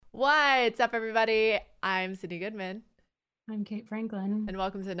What's up, everybody? I'm Sydney Goodman, I'm Kate Franklin. and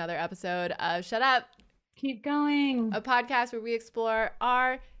welcome to another episode of Shut Up, Keep going. a podcast where we explore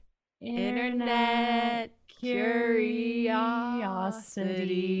our internet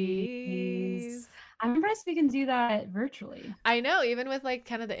curiosities. I'm impressed we can do that virtually. I know, even with like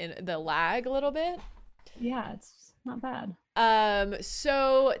kind of the lag a little bit. Yeah, it's not bad.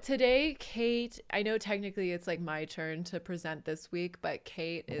 So today, Kate, I know technically it's like my turn to present this week, but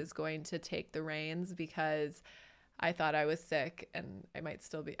Kate is going to take the reins because I thought I was sick and I might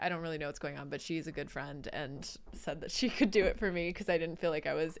still be. I don't really know what's going on, but she's a good friend and said that she could do it for me because I didn't feel like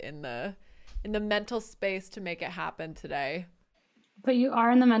I was in the mental space to make it happen today. But you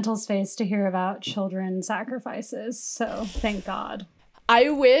are in the mental space to hear about children sacrifices, so thank God. I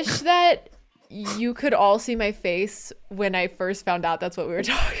wish that you could all see my face when I first found out that's what we were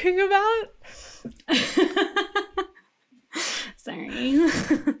talking about. Sorry.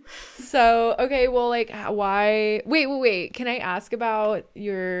 So, okay, well, like, why? Wait. Can I ask about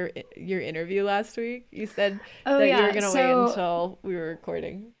your interview last week? You said that you were gonna wait until we were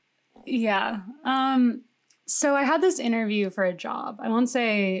recording. Yeah. So I had this interview for a job. I won't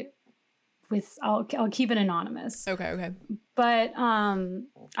say I'll keep it anonymous. Okay. But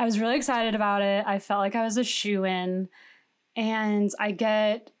I was really excited about it. I felt like I was a shoo-in. And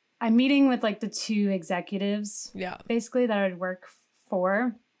I'm meeting with like the two executives, basically, that I would work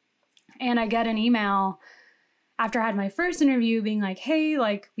for. And I get an email after I had my first interview being like, hey,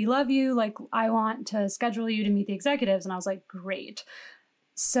 like, we love you. Like, I want to schedule you to meet the executives. And I was like, great.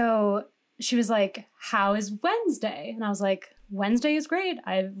 So she was like, how is Wednesday? And I was like, Wednesday is great.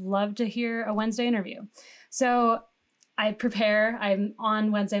 I'd love to hear a Wednesday interview. So I prepare. I'm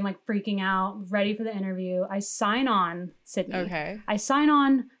on Wednesday. I'm like freaking out, ready for the interview. I sign on, Sydney. Okay. I sign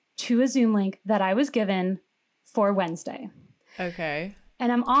on to a Zoom link that I was given for Wednesday. Okay.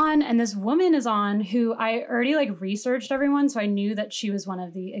 And I'm on, and this woman is on who I already like researched everyone. So I knew that she was one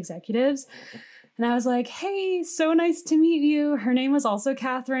of the executives. And I was like, hey, so nice to meet you. Her name was also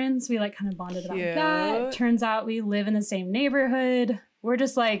Catherine. So we like kind of bonded about that. Turns out we live in the same neighborhood. We're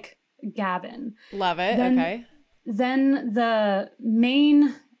just like gabbing. Love it. Okay. Then the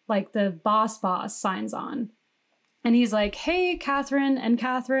main, like the boss signs on. And he's like, hey, Catherine. And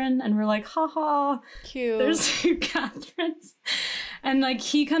we're like, haha. Cute. There's two Catherines. And like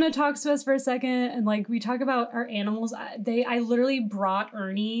he kind of talks to us for a second, and like we talk about our animals. I literally brought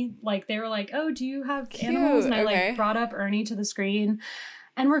Ernie. Like they were like, oh, do you have animals? And I like brought up Ernie to the screen,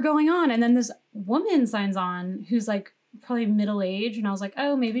 and we're going on. And then this woman signs on who's like probably middle age, and I was like,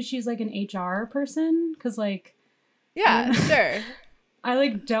 oh, maybe she's like an HR person, because like, yeah, sure. I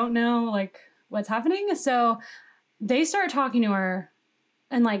like don't know like what's happening. So they start talking to her.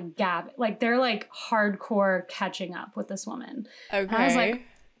 And like like they're like hardcore catching up with this woman. Okay. And I was like,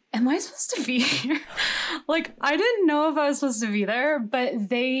 am I supposed to be here? Like, I didn't know if I was supposed to be there, but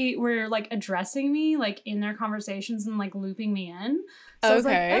they were like addressing me like in their conversations and like looping me in. So I was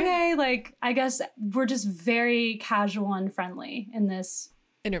like, okay, like I guess we're just very casual and friendly in this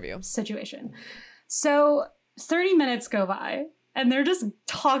interview situation. So 30 minutes go by. And they're just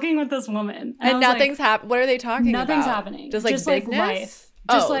talking with this woman. And nothing's happening. What are they talking about? Nothing's happening. Just like business? Like life.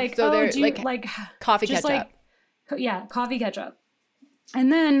 Just like, so they're do you like coffee just ketchup. Like, coffee ketchup.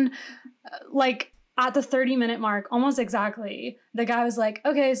 And then like at the 30-minute mark, almost exactly, the guy was like,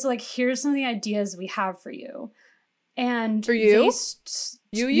 okay, so like here's some of the ideas we have for you. And for you?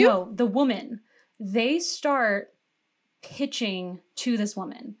 No, the woman. They start pitching to this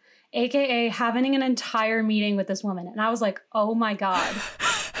woman. AKA having an entire meeting with this woman. And I was like, oh my God.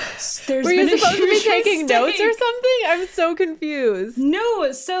 Were you supposed to be taking notes or something? I'm so confused.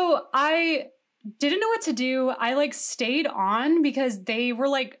 No, so I didn't know what to do. I like stayed on because they were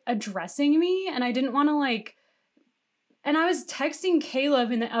like addressing me and I didn't want to like, and I was texting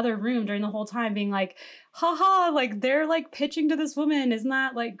Caleb in the other room during the whole time being like, haha, like they're like pitching to this woman. Isn't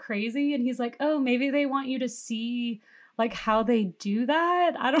that like crazy? And he's like, oh, maybe they want you to see like how they do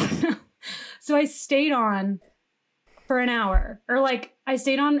that. I don't know. So I stayed on for an hour, or like I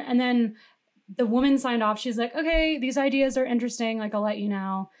stayed on, and then the woman signed off. She's like, okay, these ideas are interesting. Like, I'll let you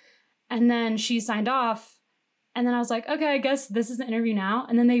know. And then she signed off. And then I was like, okay, I guess this is the interview now.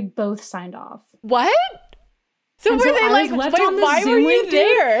 And then they both signed off. What? So were they like, why were you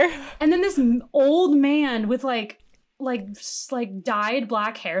there? And then this old man with like dyed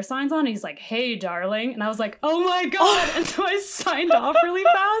black hair signs on, and he's like, hey darling, and I was like, oh my God. And so I signed off really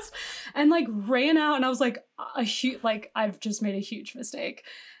fast and like ran out, and I was like, I've just made a huge mistake.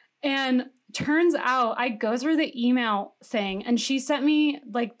 And turns out I go through the email thing and she sent me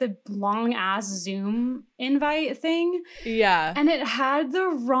like the long ass Zoom invite thing. Yeah. And it had the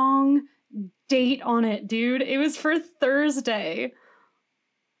wrong date on it, dude. It was for Thursday.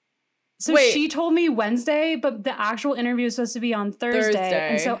 So Wait. she told me Wednesday, but the actual interview was supposed to be on Thursday.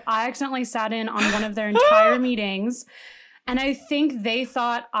 And so I accidentally sat in on one of their entire meetings. And I think they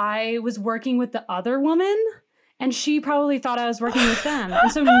thought I was working with the other woman. And she probably thought I was working with them.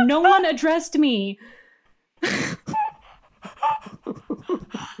 And so no one addressed me. It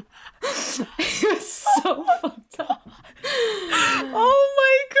was so fucked up. Oh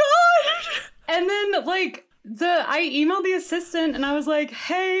my God. And then like I emailed the assistant and I was like,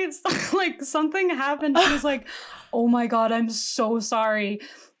 hey, like something happened. She was like, oh my God, I'm so sorry.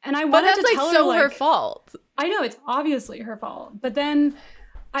 And I wanted to tell her, so like, her fault. I know it's obviously her fault. But then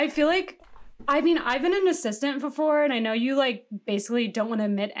I feel like, I mean, I've been an assistant before and I know you like basically don't want to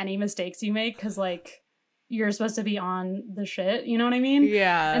admit any mistakes you make because like you're supposed to be on the shit. You know what I mean?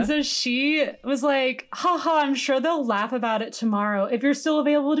 Yeah. And so she was like, haha, I'm sure they'll laugh about it tomorrow if you're still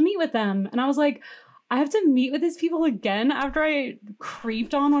available to meet with them. And I was like, I have to meet with these people again after I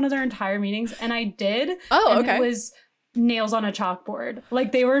creeped on one of their entire meetings. And I did. Oh, and okay. It was nails on a chalkboard.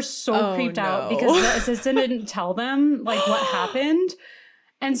 Like they were so creeped out because the assistant didn't tell them like what happened.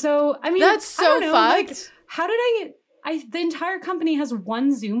 And so, I mean, that's so fucked. Like, how did the entire company has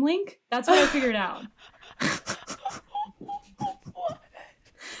one Zoom link? That's what I figured out.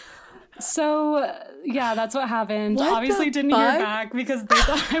 So, yeah, that's what happened. What Obviously didn't hear back because they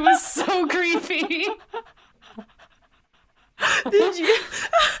thought I was so creepy. Did you?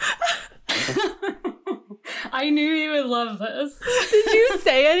 I knew you would love this. Did you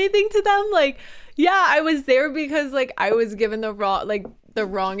say anything to them? Like, yeah, I was there because like I was given the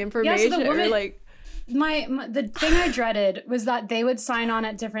wrong information. Yeah, so the woman, or like the thing I dreaded was that they would sign on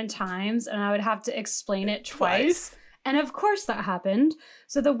at different times and I would have to explain it twice. And of course that happened.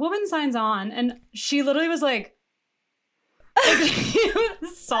 So the woman signs on and she literally was like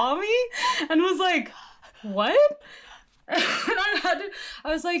saw me and was like, what? And I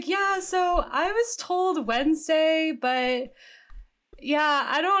was like, yeah, so I was told Wednesday, but yeah,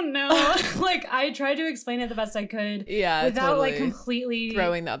 I don't know. Like I tried to explain it the best I could. Yeah, without totally. like completely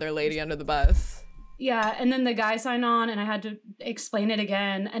throwing the other lady under the bus. Yeah, and then the guy signed on and I had to explain it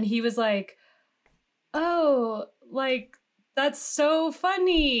again. And he was like, oh, like, that's so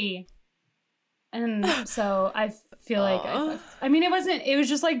funny. And so I feel like, I mean, it was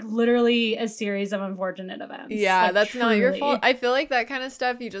just like literally a series of unfortunate events. Yeah, like, that's truly. not your fault. I feel like that kind of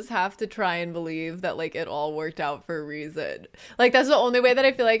stuff, you just have to try and believe that like it all worked out for a reason. Like that's the only way that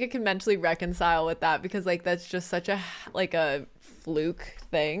I feel like I can mentally reconcile with that because like that's just such a fluke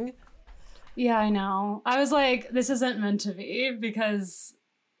thing. Yeah, I know. I was like, this isn't meant to be because,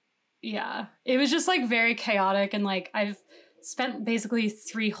 yeah, it was just like very chaotic. And like, I've spent basically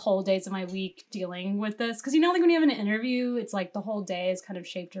 3 whole days of my week dealing with this. Cause you know, like when you have an interview, it's like the whole day is kind of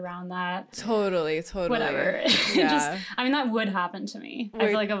shaped around that. Totally. Whatever. Yeah. I mean, that would happen to me. I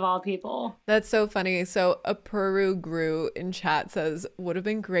feel like of all people. That's so funny. So a Peru Gru in chat says, would have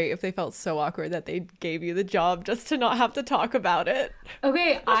been great if they felt so awkward that they gave you the job just to not have to talk about it.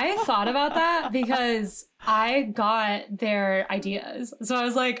 Okay, I thought about that because I got their ideas. So I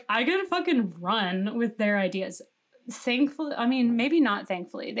was like, I could fucking run with their ideas. Thankfully, I mean, maybe not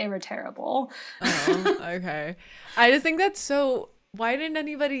thankfully, they were terrible. Oh, okay. I just think that's so, why didn't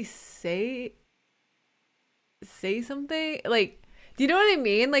anybody say something? Like, do you know what I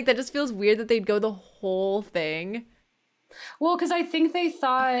mean? Like, that just feels weird that they'd go the whole thing. Well, because I think they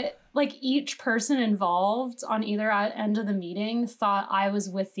thought, like, each person involved on either end of the meeting thought I was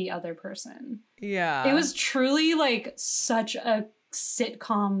with the other person. Yeah. It was truly, like, such a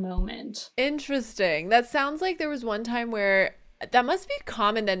sitcom moment. Interesting. That sounds like there was one time where that must be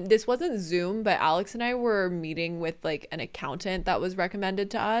common then. This wasn't Zoom, but Alex and I were meeting with like an accountant that was recommended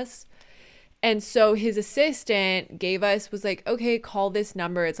to us. And so his assistant was like, okay, call this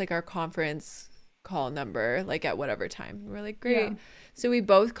number. It's like our conference call number, like at whatever time. We're like, great. Yeah. So we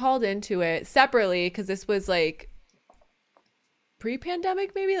both called into it separately because this was like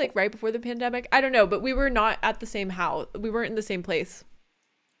pre-pandemic, maybe like right before the pandemic. I don't know, but we were not at the same house. We weren't in the same place.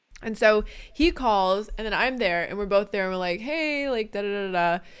 And so he calls and then I'm there and we're both there and we're like, hey, like da da da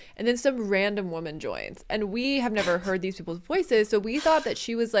da. And then some random woman joins and we have never heard these people's voices. So we thought that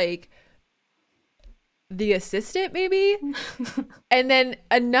she was like the assistant maybe. And then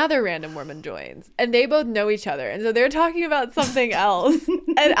another random woman joins and they both know each other. And so they're talking about something else.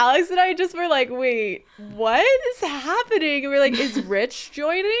 And Alex and I just were like, wait, what is happening? And we're like, is Rich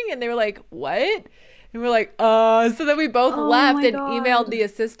joining? And they were like, what? And we're like, so then we both Oh left my and God. emailed the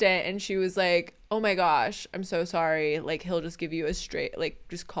assistant, and she was like, oh my gosh, I'm so sorry. Like, he'll just give you a straight, like,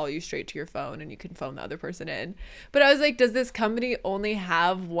 just call you straight to your phone and you can phone the other person in. But I was like, does this company only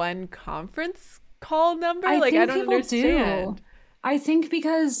have one conference call number? I Like, think I don't people understand. do. I think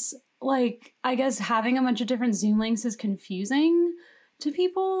because, like, I guess having a bunch of different Zoom links is confusing to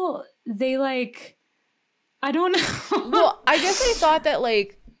people. They, like, I don't know. Well, I guess I thought that,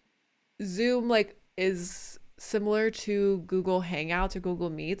 like, Zoom, like, is similar to Google Hangouts or Google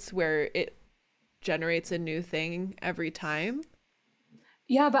Meets, where it generates a new thing every time.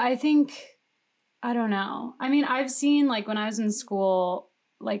 Yeah, but I think, I don't know. I mean, I've seen, like, when I was in school,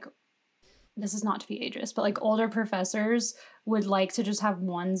 like, this is not to be ageist, but like older professors would like to just have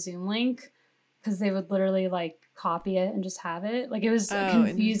one Zoom link because they would literally like copy it and just have it. Like it was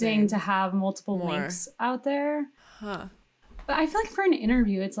confusing interesting. to have multiple More. links out there. Huh. But I feel like for an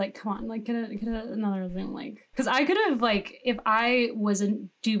interview, it's like, come on, like get another Zoom link. Because I could have like, if I was a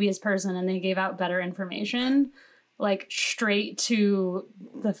dubious person and they gave out better information, like straight to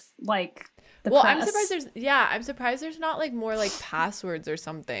the like the Well, press. I'm surprised there's not like more like passwords or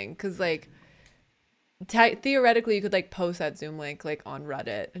something, because like theoretically you could like post that Zoom link like on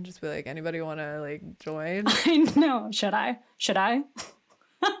Reddit and just be like, anybody want to like join? I know. Should I?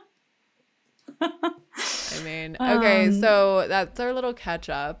 I mean, okay, so that's our little catch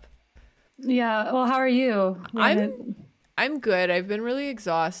up. Yeah. Well, how are you? I'm good. I've been really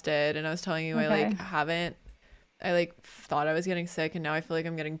exhausted, and I was telling you Okay. I like thought I was getting sick, and now I feel like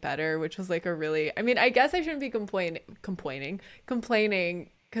I'm getting better, which was like I mean, I guess I shouldn't be complaining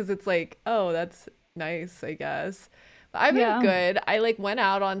because it's like, oh, that's nice, I guess. But I've been good. I like went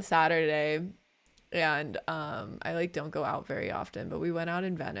out on Saturday, and I like don't go out very often, but we went out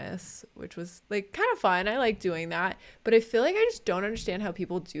in Venice, which was like kind of fun. I like doing that, but I feel like I just don't understand how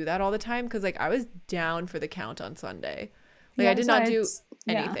people do that all the time, because like I was down for the count on Sunday. Like I did not do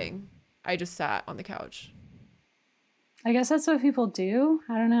anything. I just sat on the couch. I guess that's what people do.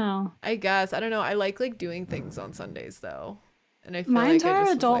 I don't know. I guess. I don't know. I like doing things on Sundays though. And I feel My like entire I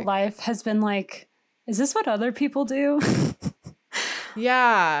just adult life has been like, is this what other people do?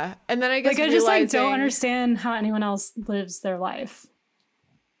 Yeah. And then I guess like I just like don't understand how anyone else lives their life.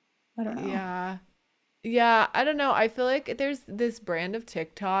 I don't know. Yeah. Yeah, I don't know. I feel like there's this brand of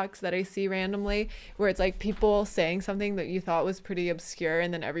TikToks that I see randomly where it's like people saying something that you thought was pretty obscure,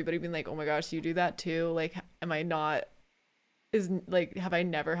 and then everybody being like, "Oh my gosh, you do that too?" Like, am I not have I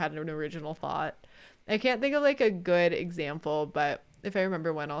never had an original thought? I can't think of like a good example, but if I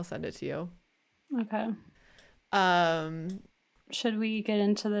remember one, I'll send it to you. Okay. Um, Should we get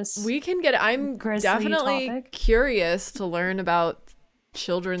into this? I'm grisly definitely topic? curious to learn about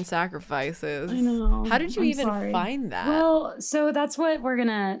children sacrifices. I know. How did you I'm even sorry. find that? Well, so that's what we're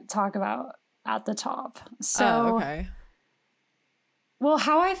gonna talk about at the top. So, okay. well,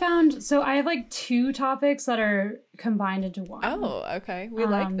 how I found, so I have like two topics that are combined into one. Oh, okay. We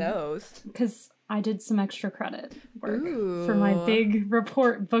like those. Because I did some extra credit work for my big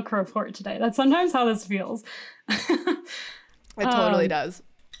book report today. That's sometimes how this feels. It totally does.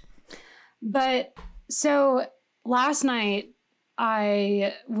 But so last night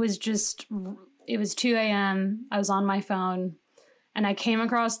it was 2 a.m. I was on my phone and I came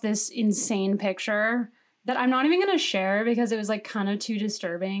across this insane picture that I'm not even going to share because it was like kind of too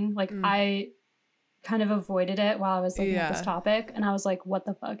disturbing. Like I kind of avoided it while I was looking at this topic, and I was like, what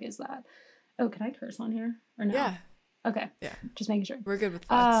the fuck is that? Oh, can I curse on here or no? Yeah. Okay. Yeah. Just making sure. We're good with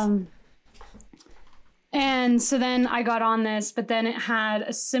that. And so then I got on this, but then it had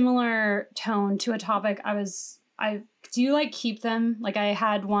a similar tone to a topic do you like keep them? Like I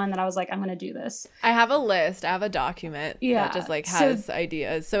had one that I was like, I'm going to do this. I have a list. I have a document that just like has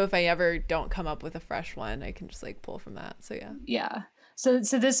ideas. So if I ever don't come up with a fresh one, I can just like pull from that. So yeah. Yeah. So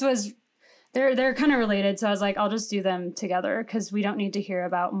this was, they're kind of related. So I was like, I'll just do them together because we don't need to hear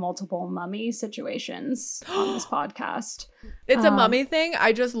about multiple mummy situations on this podcast. It's a mummy thing.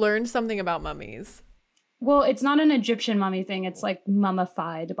 I just learned something about mummies. Well, it's not an Egyptian mummy thing. It's like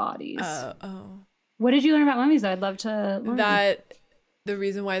mummified bodies. Oh. What did you learn about mummies? I'd love to learn. That the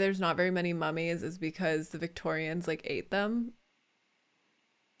reason why there's not very many mummies is because the Victorians like ate them.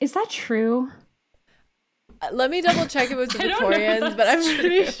 Is that true? Let me double check if it was the Victorians, but I'm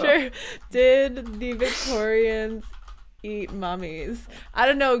pretty sure. Did the Victorians eat mummies? I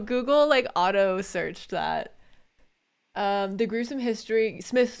don't know. Google like auto searched that. The gruesome history,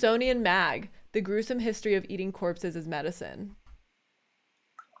 Smithsonian Mag, the gruesome history of eating corpses as medicine.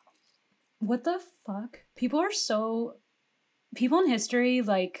 What the fuck? People in history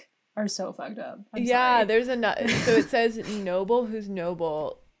like are so fucked up. I'm sorry. There's so it says Noble, who's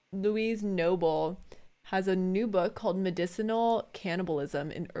Noble, Louise Noble has a new book called Medicinal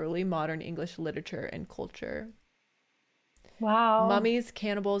Cannibalism in Early Modern English Literature and Culture. Wow. Mummies,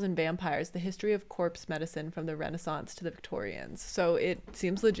 Cannibals, and Vampires, the History of Corpse Medicine from the Renaissance to the Victorians. So it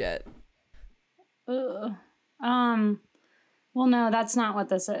seems legit. Ugh. Well, no, that's not what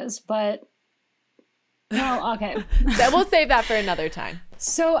this is, but no, okay. Then we'll save that for another time.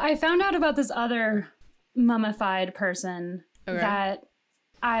 So I found out about this other mummified person that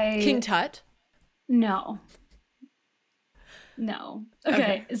King Tut? No.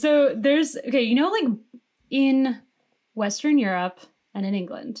 Okay. So there's you know, like in Western Europe and in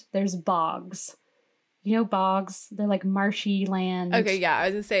England, there's bogs. You know, bogs, they're like marshy land. Okay, yeah, I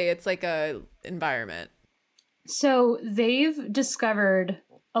was gonna say it's like a environment. So they've discovered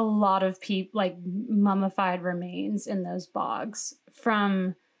a lot of like mummified remains in those bogs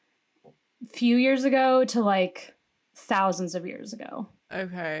from a few years ago to like thousands of years ago.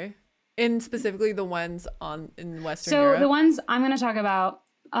 Okay. In specifically the ones in Western Europe? So the ones I'm going to talk about,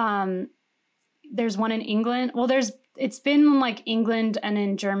 there's one in England. Well, it's been like England and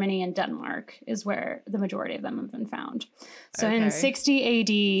in Germany and Denmark is where the majority of them have been found. So in 60 AD,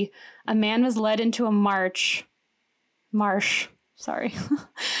 a man was led into a marsh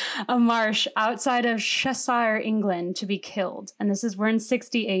outside of Cheshire, England to be killed. And we're in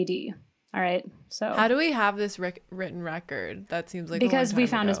 60 AD. All right. So how do we have this written record? That seems like because we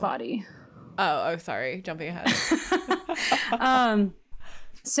found his body. Oh, sorry. Jumping ahead.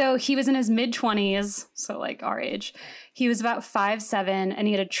 So he was in his mid-20s, so like our age. He was about 5'7", and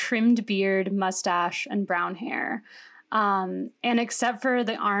he had a trimmed beard, mustache, and brown hair. And except for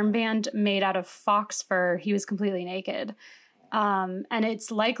the armband made out of fox fur, he was completely naked. And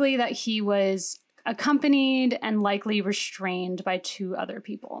it's likely that he was accompanied and likely restrained by 2 other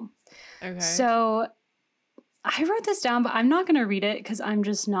people. Okay. So I wrote this down, but I'm not going to read it because I'm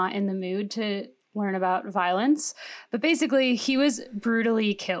just not in the mood to learn about violence. But basically, he was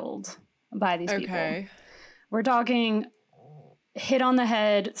brutally killed by these people. We're talking hit on the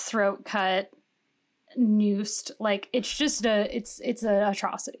head, throat cut, noosed. Like, it's just it's an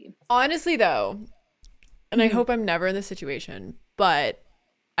atrocity. Honestly, though, and I hope I'm never in this situation, but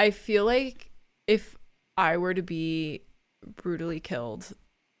I feel like if I were to be brutally killed,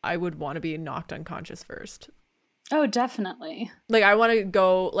 I would want to be knocked unconscious first. Oh, definitely. Like, I want to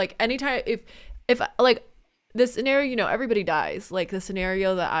go, like, anytime, if like, this scenario, you know, everybody dies. Like, the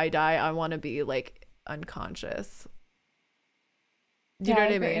scenario that I die, I want to be, like, unconscious. Do you know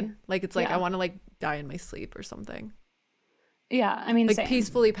what I mean? Like, it's like, I want to, like, die in my sleep or something. Yeah, I mean, like, same.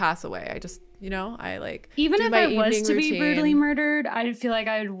 Peacefully pass away. I just, you know, I, like, even if I was to be brutally murdered, I'd feel like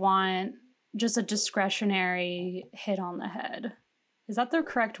I would want just a discretionary hit on the head. Is that the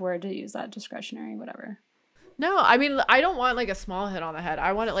correct word to use? That discretionary, whatever. No, I mean, I don't want like a small hit on the head.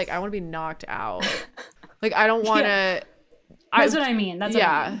 I want it like I want to be knocked out. Like, I don't want to. That's what I mean. That's what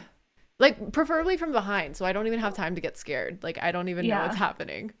I mean. Like, preferably from behind, so I don't even have time to get scared. Like, I don't even know what's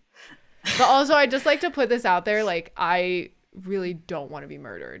happening. But also, I just like to put this out there. Like, I really don't want to be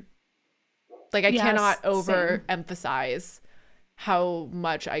murdered. Like, I cannot overemphasize how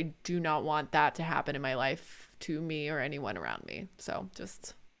much I do not want that to happen in my life to me or anyone around me. So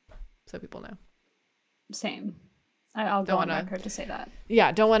just so people know. Same. I'll go on record to say that.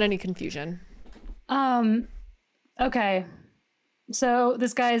 Yeah, don't want any confusion. Okay. So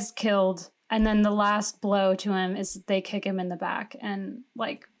this guy's killed, and then the last blow to him is they kick him in the back and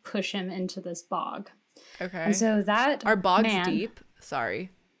like push him into this bog. Okay. And so that are bogs deep? Sorry.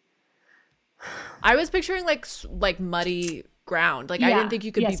 I was picturing like muddy ground. Like, I didn't think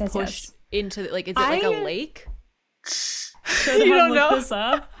you could be pushed into, like, is it like a lake? You don't know? This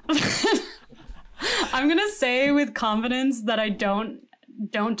up. I'm gonna say with confidence that I don't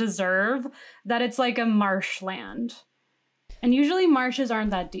deserve that it's like a marshland, and usually marshes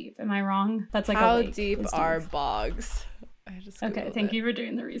aren't that deep. Am I wrong? That's like how a lake. Deep are bogs? Okay, thank you for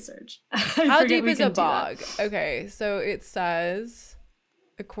doing the research. How deep is a bog? Okay, so it says,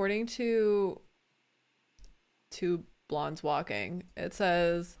 according to Two Blondes Walking, it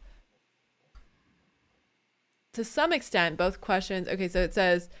says, to some extent, both questions. Okay, so it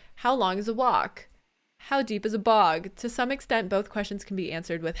says, how long is a walk? How deep is a bog? To some extent, both questions can be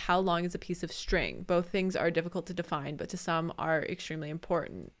answered with how long is a piece of string. Both things are difficult to define, but to some are extremely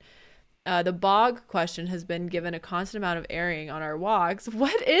important. The bog question has been given a constant amount of airing on our walks.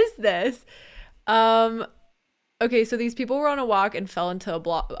 What is this? Okay, so these people were on a walk and fell into a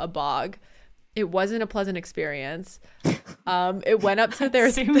bog. It wasn't a pleasant experience. It went up to their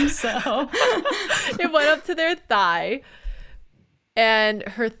it went up to their thigh, and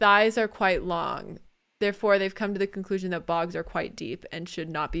her thighs are quite long. Therefore, they've come to the conclusion that bogs are quite deep and should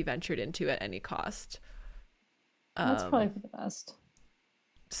not be ventured into at any cost. That's probably for the best.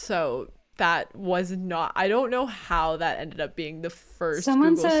 So that was not, I don't know how that ended up being the first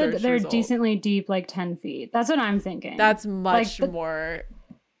Someone Google said search they're result. decently deep, like 10 feet. That's what I'm thinking. That's much like more.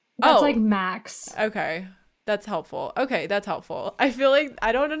 That's like max. Okay. That's helpful. Okay, that's helpful. I feel like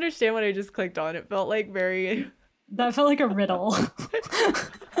I don't understand what I just clicked on. It felt like very. That felt like a riddle.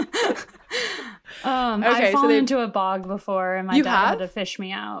 Okay, I've fallen into a bog before, and my You dad have? had to fish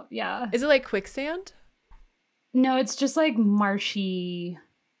me out. Yeah. Is it like quicksand? No, it's just like marshy.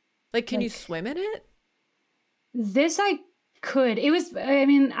 Like, can you Like- swim in it? This I could. It was. I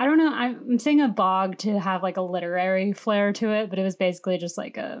mean, I don't know. I'm saying a bog to have like a literary flair to it, but it was basically just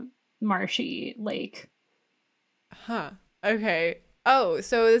like a marshy lake. Huh. Okay. Oh,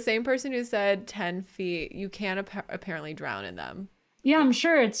 so the same person who said 10 feet, you can apparently drown in them. Yeah, I'm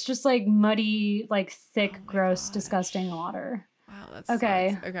sure it's just like muddy, like thick, Oh my gross, gosh. disgusting water. Wow, that's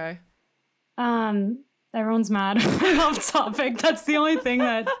Okay. Okay. Everyone's mad off topic. That's the only thing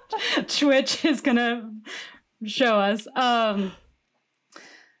that Twitch is gonna show us. Yeah,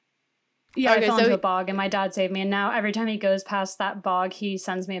 Okay, I fell so into a bog and my dad saved me. And now every time he goes past that bog, he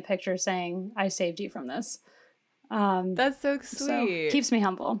sends me a picture saying, I saved you from this. That's so So sweet. keeps me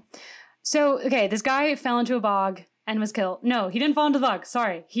humble. So, okay, this guy fell into a bog and was killed. No, he didn't fall into the bog.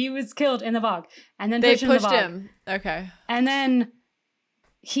 Sorry. He was killed in the bog and then They pushed into the pushed bog. him. Okay. And then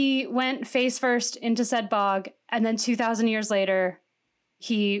he went face first into said bog. And then 2,000 years later,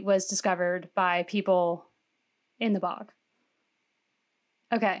 he was discovered by people in the bog.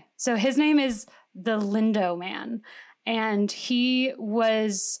 Okay, so his name is the Lindo Man. And he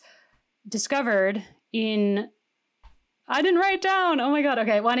was discovered in... I didn't write down. Oh my god.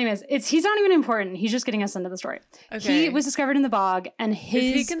 Okay. Well, anyways, he's not even important. He's just getting us into the story. Okay. He was discovered in the bog, and Is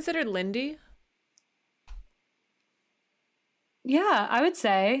his he considered Lindy? yeah, I would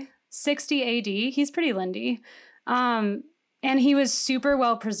say 60 AD. He's pretty Lindy, and he was super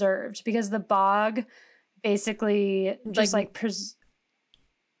well preserved because the bog basically just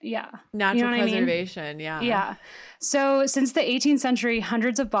yeah, Natural you know what I mean? preservation. Yeah. Yeah. So since the 18th century,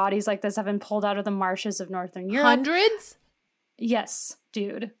 hundreds of bodies like this have been pulled out of the marshes of Northern Europe. Hundreds? Yes,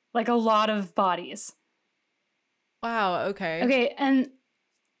 dude. Like a lot of bodies. Wow. Okay. Okay, and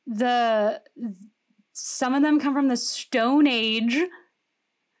some of them come from the Stone Age,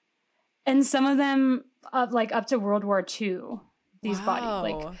 and some of them up to World War II. These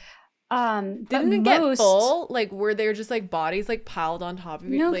bodies, Didn't but it get full? Like, were there just like bodies like piled on top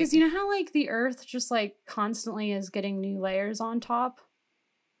of each? No, like, because you know how like the Earth just like constantly is getting new layers on top.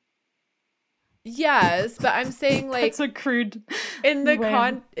 Yes, but I'm saying like That's a crude in the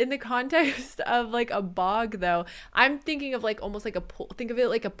way. in the context of like a bog though, I'm thinking of like almost like a pool. Think of it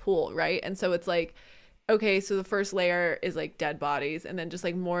like a pool, right? And so it's like, okay, so the first layer is like dead bodies, and then just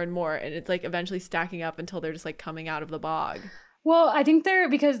like more and more, and it's like eventually stacking up until they're just like coming out of the bog. Well, I think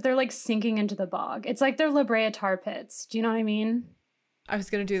because they're like sinking into the bog. It's like they're La Brea tar pits. Do you know what I mean? I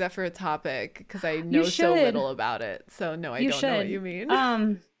was gonna do that for a topic because I know so should. little about it. So no, I don't know what you mean.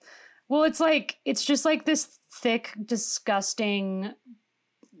 Well, it's just like this thick, disgusting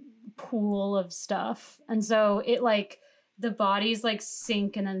pool of stuff. And so it like the bodies like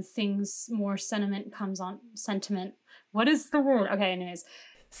sink and then sentiment comes on. Sentiment. What is the word? Okay, anyways.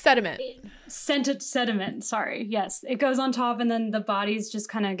 Sediment. Sediment, sorry. Yes. It goes on top and then the bodies just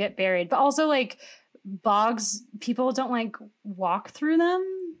kind of get buried. But also like bogs, people don't like walk through them.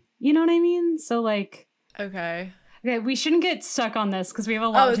 You know what I mean? So like Okay. okay, we shouldn't get stuck on this because we have a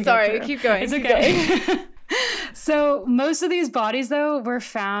lot to sorry. get through. Keep going. It's keep okay. going. So most of these bodies, though, were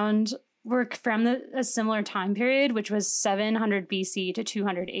from a similar time period, which was 700 BC to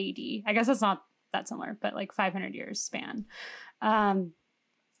 200 AD. I guess that's not that similar, but like 500 years span.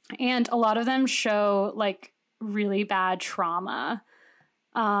 And a lot of them show like really bad trauma.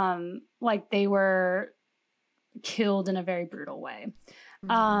 Like they were killed in a very brutal way.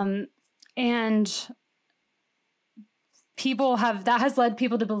 And that has led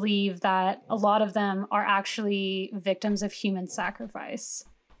people to believe that a lot of them are actually victims of human sacrifice.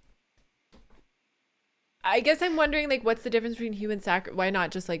 I guess I'm wondering like what's the difference between human sacrifice? Why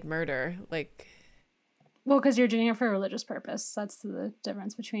not just like murder? Like, well, because you're doing it for a religious purpose. That's the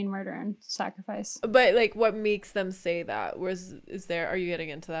difference between murder and sacrifice. but like what makes them say that? Are you getting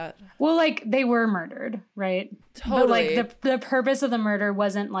into that? Well, like they were murdered, right? Totally. But like the purpose of the murder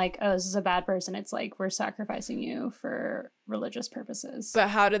wasn't like, oh, this is a bad person. It's like we're sacrificing you for religious purposes. But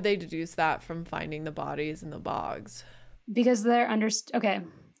how did they deduce that from finding the bodies in the bogs? Because they're okay,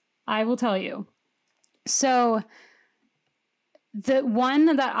 I will tell you. So the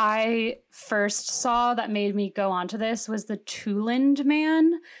one that I first saw that made me go onto this was the Tuland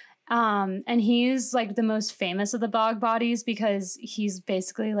Man. And he's like the most famous of the bog bodies because he's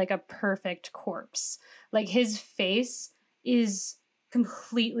basically like a perfect corpse. Like his face is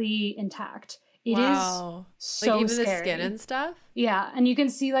completely intact. It Wow. is so Like even scary. the skin and stuff? Yeah, and you can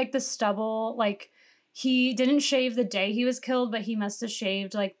see like the stubble. Like he didn't shave the day he was killed, but he must have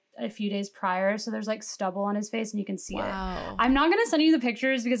shaved like a few days prior. So there's like stubble on his face, and you can see it. Wow. I'm not gonna send you the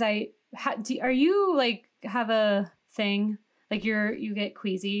pictures because are you like have a thing like you get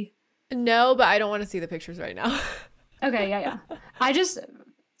queasy? No, but I don't want to see the pictures right now. Okay, yeah. I just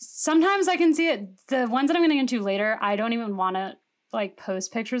sometimes I can see it. The ones that I'm gonna get into later, I don't even want to like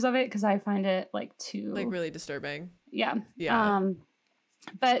post pictures of it because I find it like too Like really disturbing. yeah. Yeah.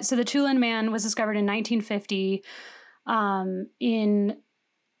 But so the Tulin Man was discovered in 1950 in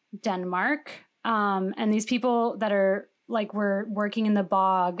Denmark. And these people that were working in the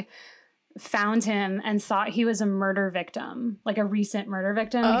bog found him and thought he was a murder victim, like a recent murder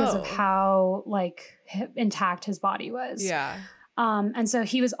victim because of how like intact his body was. Yeah. And so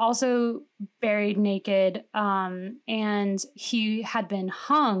he was also buried naked, and he had been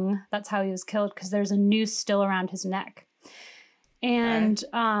hung. That's how he was killed because there's a noose still around his neck. And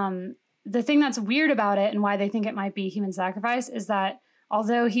the thing that's weird about it and why they think it might be human sacrifice is that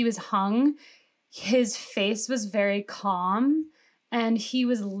although he was hung, his face was very calm and he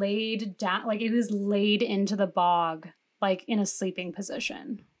was laid down, like he was laid into the bog, like in a sleeping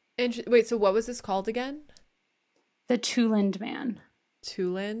position. Wait, so what was this called again? The Tulund Man.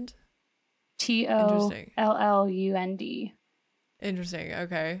 Tulund? Tollund. Interesting.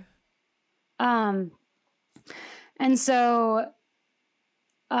 Okay. And so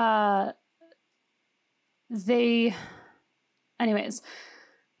anyways,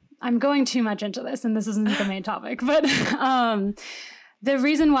 I'm going too much into this and this isn't the main topic, but the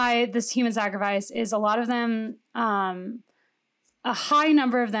reason why this human sacrifice is a lot of them, a high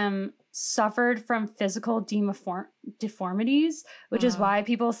number of them suffered from physical deformities, which is why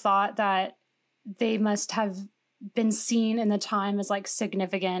people thought that they must have been seen in the time as like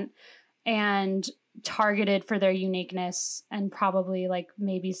significant and targeted for their uniqueness and probably like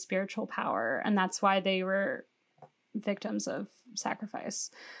maybe spiritual power. And that's why they were victims of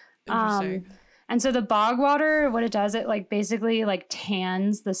sacrifice. Interesting. And so the bog water, what it does, it like basically like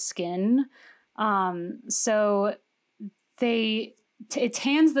tans the skin. So it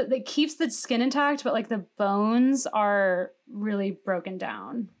tans it keeps the skin intact, but like the bones are really broken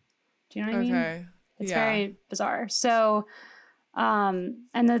down. Do you know what I mean? Okay. It's very bizarre. So, and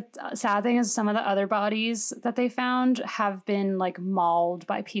the sad thing is some of the other bodies that they found have been like mauled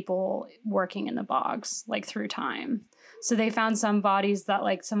by people working in the bogs, like through time. So they found some bodies that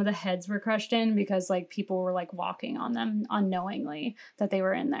like some of the heads were crushed in because like people were like walking on them unknowingly that they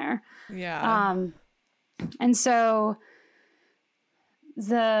were in there. Yeah. And so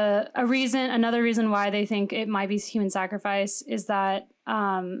another reason why they think it might be human sacrifice is that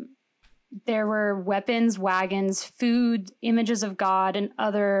there were weapons, wagons, food, images of God, and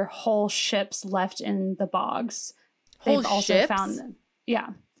other whole ships left in the bogs. They've also found them.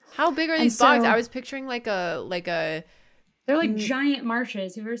 Yeah. How big are these bogs? I was picturing like a they're like giant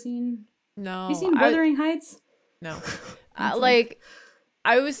marshes. Have you ever seen? No. Have you seen Wuthering Heights? No. Like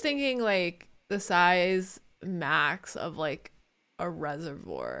I was thinking like the size max of like a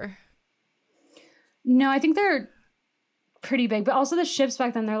reservoir. No, I think they're pretty big, but also the ships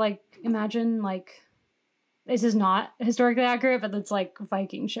back then, they're like, imagine like, this is not historically accurate, but it's like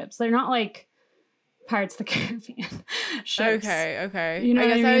Viking ships. They're not like Pirates of the Caribbean ships. Okay. You know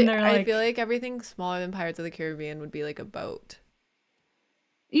what I mean? I feel like everything smaller than Pirates of the Caribbean would be like a boat.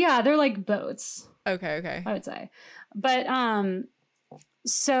 Yeah, they're like boats. Okay. I would say. But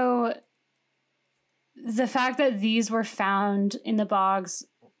so the fact that these were found in the bogs,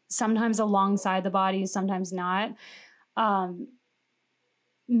 sometimes alongside the bodies, sometimes not,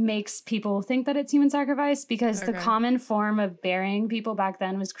 makes people think that it's human sacrifice because the common form of burying people back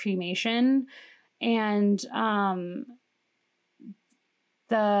then was cremation. And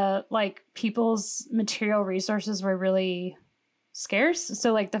the like people's material resources were really scarce.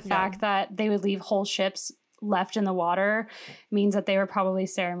 So like the fact that they would leave whole ships left in the water means that they were probably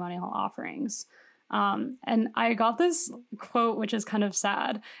ceremonial offerings. And I got this quote, which is kind of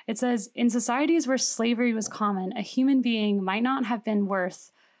sad. It says, in societies where slavery was common, a human being might have been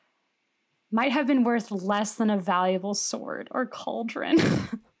worth less than a valuable sword or cauldron.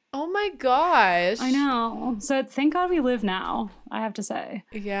 Oh my gosh. I know. So thank God we live now, I have to say.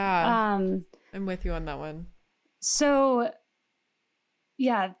 Yeah. I'm with you on that one. So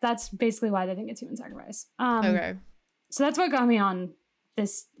yeah, that's basically why they think it's human sacrifice. Okay. So that's what got me on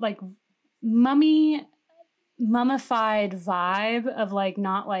this like mummy mummified vibe of like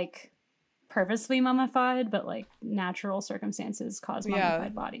not like purposely mummified, but like natural circumstances cause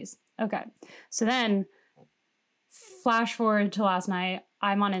mummified bodies. Okay. So then flash forward to last night,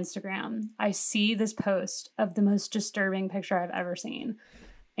 I'm on Instagram. I see this post of the most disturbing picture I've ever seen.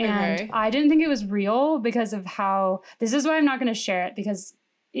 And I didn't think it was real because of how, this is why I'm not going to share it because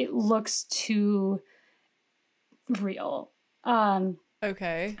it looks too real.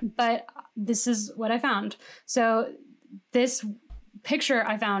 Okay. But this is what I found. So this picture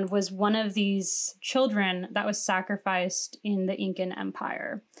I found was one of these children that was sacrificed in the Incan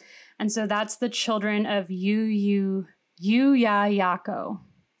Empire. And so that's the children of Yuya Yako.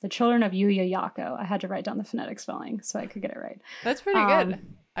 The children of Yuya Yako. I had to write down the phonetic spelling so I could get it right. That's pretty good.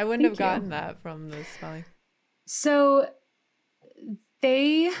 I wouldn't have gotten that from the spelling. So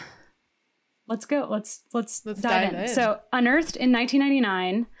they... Let's go. Let's dive in. So unearthed in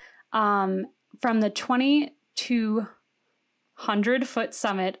 1999 from the 2,200-foot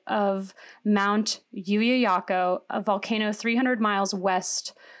summit of Mount Yuyayako, a volcano 300 miles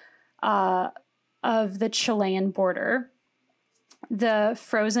west of the Chilean border. The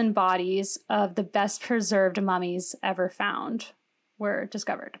frozen bodies of the best preserved mummies ever found were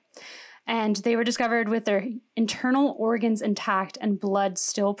discovered. And they were discovered with their internal organs intact and blood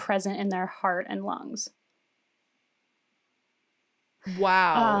still present in their heart and lungs.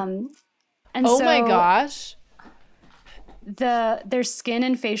 Wow. And oh my gosh. Their skin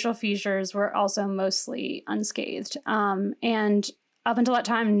and facial features were also mostly unscathed. And up until that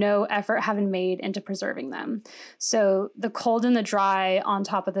time, no effort had been made into preserving them. So the cold and the dry on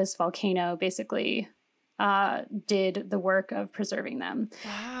top of this volcano basically did the work of preserving them.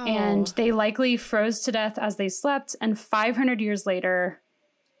 Wow. And they likely froze to death as they slept. And 500 years later,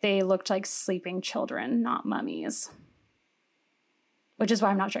 they looked like sleeping children, not mummies. Which is why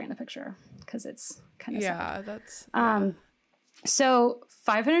I'm not showing the picture, because it's kind of sad. That's... So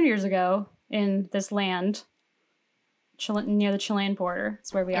 500 years ago in this land, near the Chilean border,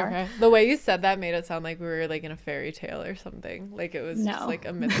 is where we are. Okay. The way you said that made it sound like we were like in a fairy tale or something. Like it was just like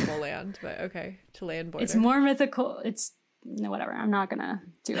a mythical land. But okay, Chilean border. It's more mythical. Whatever. I'm not gonna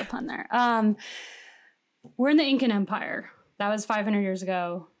do a pun there. We're in the Incan Empire. That was 500 years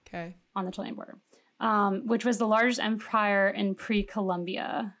ago. Okay. On the Chilean border, which was the largest empire in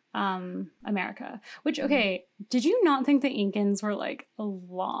pre-Columbia America. Which, okay, did you not think the Incans were like a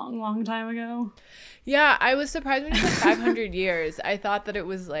long time ago? Yeah, I was surprised when you said 500 years. I thought that it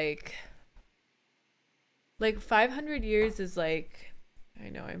was like 500 years is like, I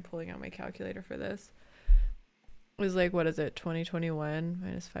know I'm pulling out my calculator for this. It was like, what is it? 2021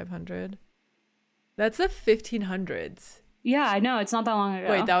 minus 500. That's the 1500s. Yeah, I know. It's not that long ago.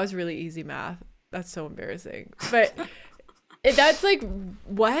 Wait, that was really easy math. That's so embarrassing. But that's like,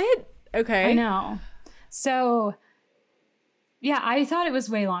 what? Okay. I know. So, yeah, I thought it was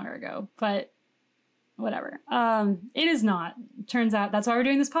way longer ago, but whatever. It is not. Turns out that's why we're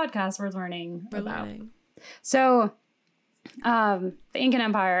doing this podcast. We're learning. So, the Incan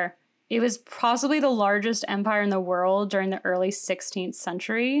Empire, it was possibly the largest empire in the world during the early 16th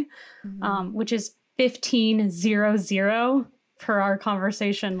century, which is 1500 per our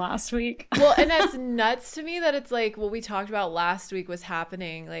conversation last week. Well, and that's nuts to me that it's like what we talked about last week was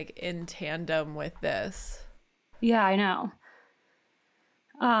happening like in tandem with this. Yeah, I know.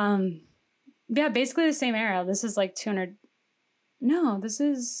 Yeah, basically the same era. This is like 200. This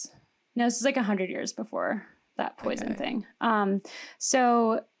is like 100 years before that poison thing.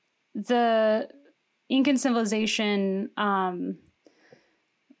 So the Incan civilization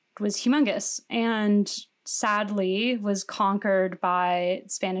was humongous and sadly was conquered by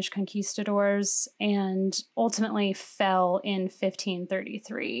Spanish conquistadors and ultimately fell in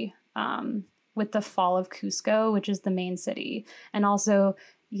 1533 with the fall of Cusco, which is the main city. And also,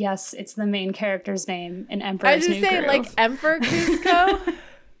 yes, it's the main character's name in Emperor's New Groove. I was just saying, like, Emperor Cusco?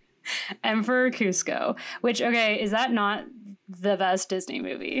 Emperor Cusco, which, okay, is that not the best Disney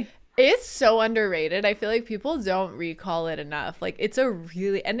movie? It's so underrated. I feel like people don't recall it enough. Like, it's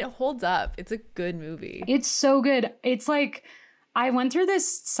and it holds up. It's a good movie. It's so good. It's like, I went through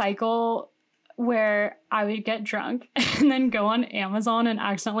this cycle where I would get drunk and then go on Amazon and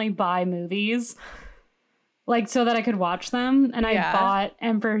accidentally buy movies, like, so that I could watch them. And I bought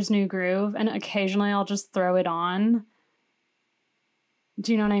Emperor's New Groove, and occasionally I'll just throw it on.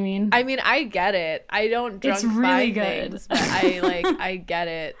 Do you know what I mean? I mean, I get it. I don't drunk it's really buy good. Things, but I get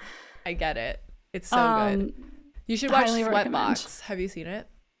it. I get it. It's so good. You should watch Sweatbox. Have you seen it?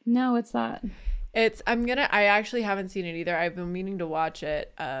 No, what's that? I actually haven't seen it either. I've been meaning to watch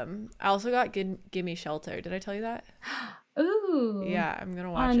it. I also got Gimme Shelter. Did I tell you that? Ooh. Yeah, I'm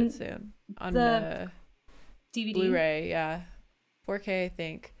gonna watch it soon. On the DVD. Blu-ray, yeah. 4K, I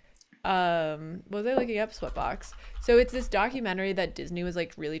think. Was I looking up Sweatbox? So it's this documentary that Disney was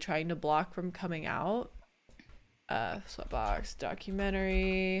like really trying to block from coming out. Sweatbox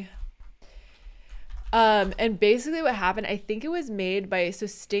documentary. And basically what happened, I think it was made by, so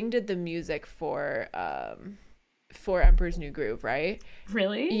Sting did the music for Emperor's New Groove, right?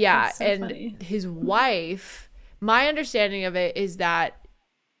 Really? Yeah. That's so And funny. his wife, my understanding of it is that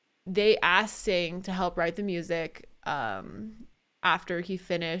they asked Sting to help write the music after he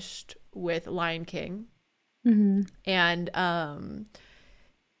finished with Lion King. Mm-hmm. And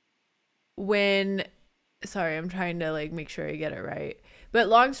when, sorry, I'm trying to like make sure I get it right. But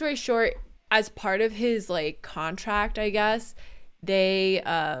long story short, as part of his like contract, I guess, they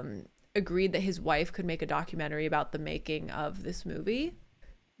agreed that his wife could make a documentary about the making of this movie.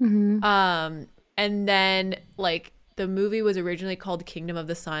 Mm-hmm. And then like the movie was originally called Kingdom of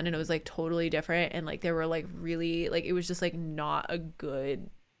the Sun, and it was like totally different, and like there were like really like it was just like not a good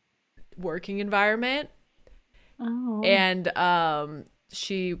working environment. Oh. And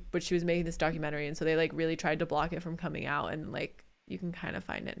she was making this documentary, and so they like really tried to block it from coming out, and like you can kind of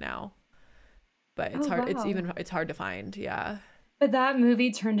find it now, but it's hard. Wow. It's hard to find. Yeah. But that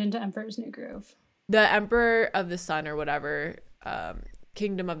movie turned into Emperor's New Groove. The Emperor of the Sun or whatever,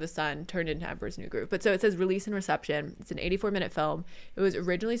 Kingdom of the Sun turned into Emperor's New Groove. But so it says release and reception. It's an 84-minute film. It was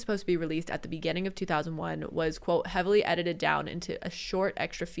originally supposed to be released at the beginning of 2001, was, quote, heavily edited down into a short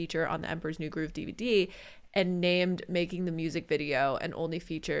extra feature on the Emperor's New Groove DVD and named Making the Music Video, and only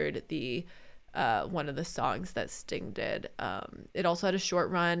featured the one of the songs that Sting did. It also had a short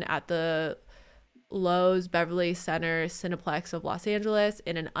run at the Loews Beverly Center Cineplex of Los Angeles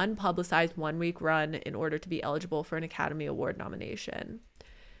in an unpublicized 1-week run in order to be eligible for an Academy Award nomination.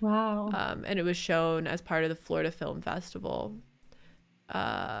 Wow. And it was shown as part of the Florida Film Festival.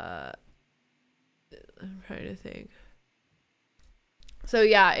 I'm trying to think. So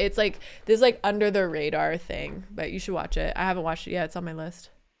yeah, it's like this like under the radar thing, but you should watch it. I haven't watched it yet. It's on my list.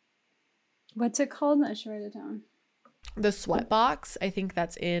 What's it called? I should write it down. The Sweatbox. I think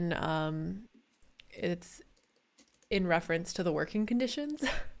that's in it's in reference to the working conditions.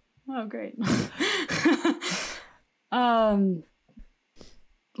 Oh, great. Well,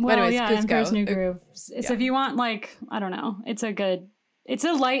 anyways, yeah, Cusco. Emperor's New Groove. So Yeah. if you want, like, I don't know, it's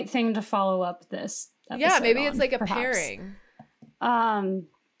a light thing to follow up this episode Yeah, maybe it's on, like a perhaps. pairing.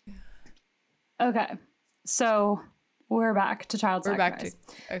 Okay, so we're back to child sacrifice.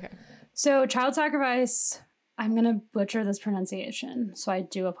 Okay. So child sacrifice, I'm going to butcher this pronunciation, so I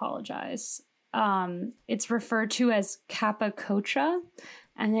do apologize. It's referred to as Capacocha,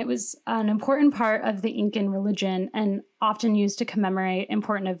 and it was an important part of the Incan religion and often used to commemorate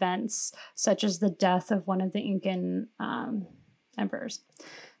important events, such as the death of one of the Incan emperors.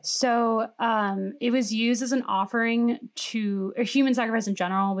 So it was used as an offering to, or human sacrifice in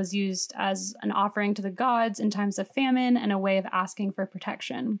general was used as an offering to the gods in times of famine and a way of asking for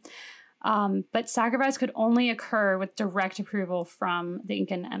protection. But sacrifice could only occur with direct approval from the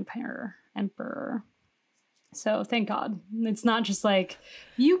Incan emperor. So thank God. It's not just like,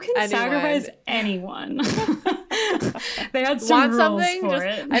 you can sacrifice anyone. They had some rules for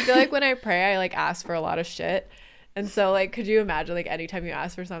it. I feel like when I pray, I like ask for a lot of shit. And so like, could you imagine like anytime you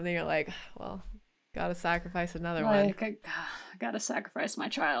ask for something, you're like, well, gotta sacrifice another one. Like, I gotta sacrifice my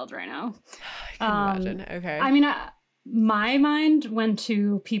child right now. I can imagine. Okay. I mean, my mind went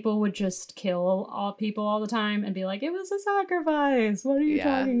to people would just kill all people all the time and be like, it was a sacrifice. What are you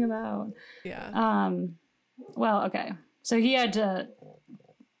talking about? Yeah. Well, okay. So he had to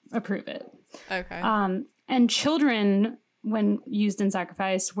approve it. Okay. And children, when used in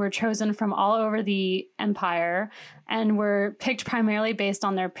sacrifice, were chosen from all over the empire and were picked primarily based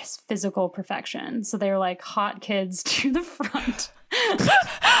on their physical perfection. So they were like hot kids to the front.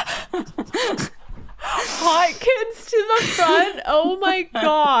 Hot kids to the front. Oh my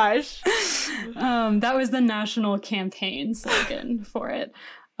gosh. That was the national campaign slogan for it.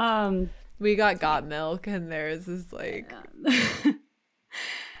 We got milk, and theirs is like.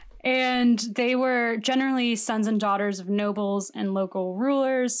 And they were generally sons and daughters of nobles and local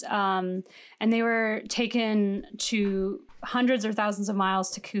rulers. And they were taken to hundreds or thousands of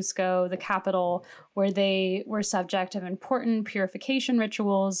miles to Cusco, the capital, where they were subject of important purification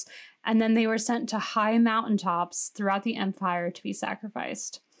rituals. And then they were sent to high mountaintops throughout the empire to be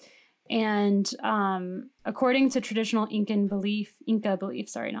sacrificed. And according to traditional Inca belief,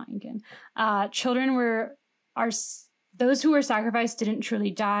 children those who were sacrificed didn't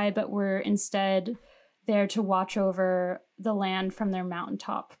truly die, but were instead there to watch over the land from their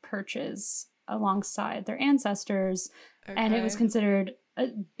mountaintop perches alongside their ancestors. Okay. And it was considered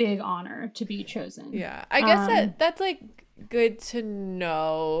a big honor to be chosen. Yeah. I guess that's like good to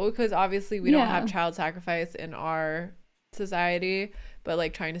know, because obviously we don't have child sacrifice in our society, but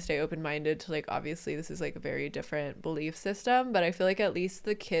like trying to stay open-minded to like, obviously this is like a very different belief system, but I feel like at least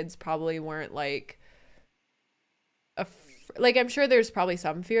the kids probably weren't like like, I'm sure there's probably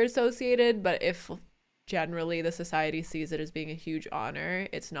some fear associated, but if generally the society sees it as being a huge honor,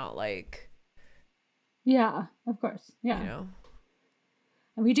 it's not like, yeah, of course, yeah, you know.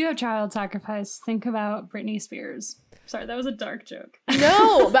 And we do have child sacrifice. Think about Britney Spears. Sorry, that was a dark joke.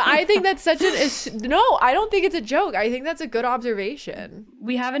 No, but I think that's such no, I don't think it's a joke. I think that's a good observation.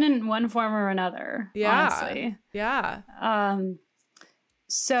 We have it in one form or another. Yeah. Honestly. Yeah.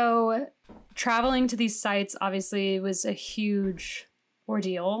 So traveling to these sites obviously was a huge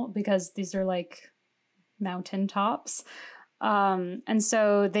ordeal because these are like mountain tops. And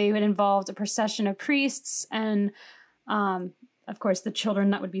so they would involve a procession of priests and, of course, the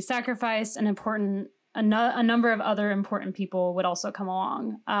children that would be sacrificed, and a number of other important people would also come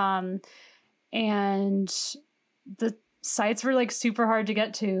along. And the sites were like super hard to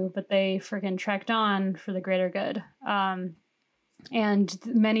get to, but they freaking trekked on for the greater good. And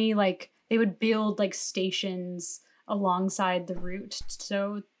many, like, they would build like stations alongside the route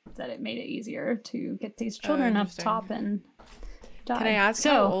so that it made it easier to get these children up top and die. Can I ask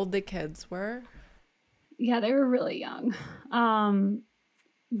how old the kids were? Yeah, they were really young.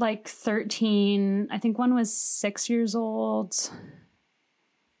 Like 13. I think one was 6 years old.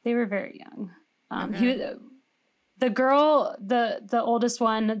 They were very young. The girl, the oldest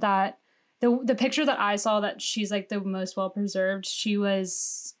one, that the picture that I saw that she's like the most well preserved, she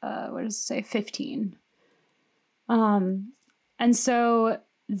was 15. And so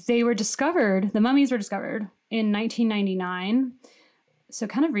they were discovered, the mummies were discovered in 1999. So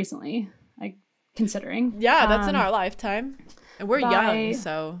kind of recently, like, considering. Yeah, that's in our lifetime. And we're young,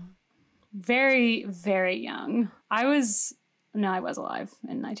 so. Very, very young. I was alive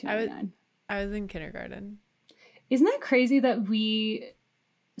in 1999. I was in kindergarten. Isn't that crazy that we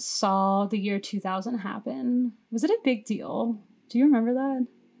saw the year 2000 happen? Was it a big deal? Do you remember that?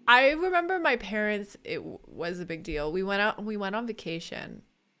 I remember my parents, it was a big deal. We went on vacation.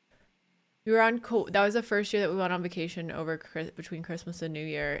 We were on that was the first year that we went on vacation between Christmas and New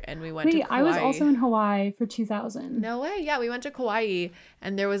Year, and we went to Kauai. I was also in Hawaii for 2000. No way. Yeah, we went to Kauai,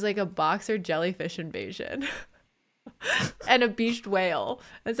 and there was like a boxer jellyfish invasion. And a beached whale.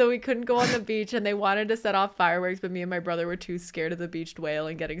 And so we couldn't go on the beach, and they wanted to set off fireworks, but me and my brother were too scared of the beached whale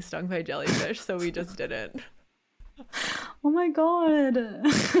and getting stung by jellyfish, so we just didn't. Oh my god.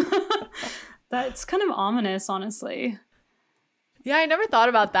 That's kind of ominous, honestly. Yeah, I never thought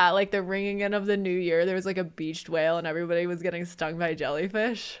about that. Like the ringing in of the new year, there was like a beached whale and everybody was getting stung by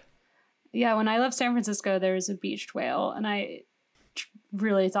jellyfish. Yeah, when I left San Francisco, there was a beached whale, and I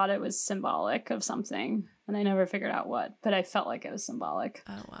really thought it was symbolic of something, and I never figured out what, but I felt like it was symbolic.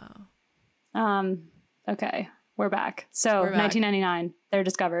 Oh, wow. Okay, we're back. So 1999, they're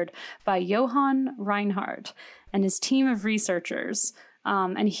discovered by Johann Reinhardt and his team of researchers.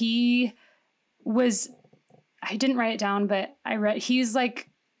 And he was, I didn't write it down, but I read, he's like,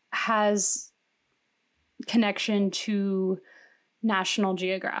 has connection to National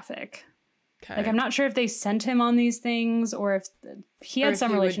Geographic. Okay. Like, I'm not sure if they sent him on these things or if he had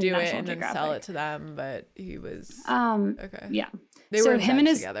some relation to National Geographic. He would do it and then sell it to them, but he was okay. Yeah, they were in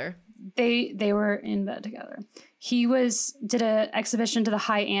bed together. They were in bed together. He did an exhibition to the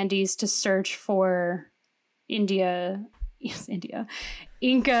high Andes to search for Inca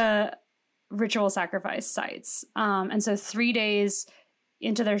ritual sacrifice sites. And so 3 days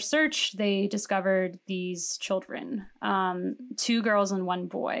into their search, they discovered these children, 2 girls and 1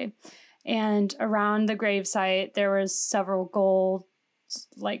 boy. And around the gravesite, there was several gold,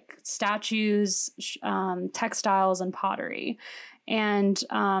 like, statues, textiles, and pottery. And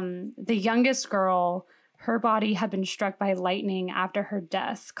the youngest girl, her body had been struck by lightning after her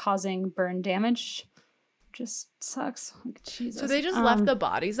death, causing burn damage. Just sucks. Like, Jesus. So they just left the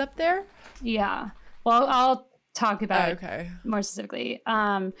bodies up there? Yeah. Well, I'll talk about it more specifically.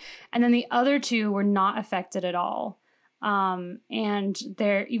 And then the other 2 were not affected at all. And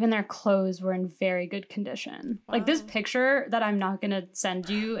their clothes were in very good condition. Wow. Like, this picture that I'm not going to send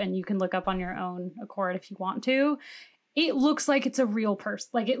you, and you can look up on your own accord if you want to, it looks like it's a real person.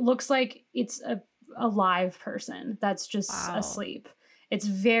 Like, it looks like it's a live person that's just asleep. It's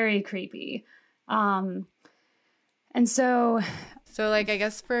very creepy. And so like, I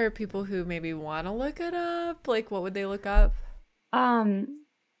guess for people who maybe want to look it up, like, what would they look up?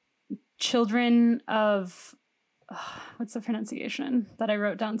 Children of, what's the pronunciation that I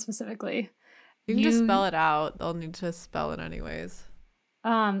wrote down specifically? You can just spell it out. They'll need to spell it anyways.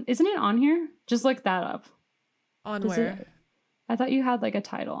 Isn't it on here? Just look that up. On where? I thought you had like a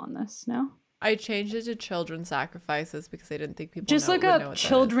title on this. No? I changed it to children sacrifices because I didn't think people just look up what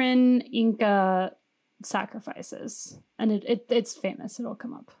children Inca sacrifices, and it's famous. It'll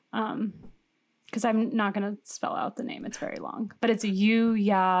come up. Because I'm not gonna spell out the name. It's very long, but it's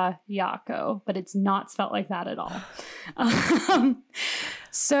Yako, but it's not spelled like that at all.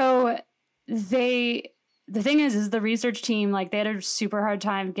 So the thing is the research team, like, they had a super hard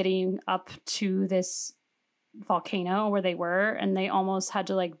time getting up to this volcano where they were, and they almost had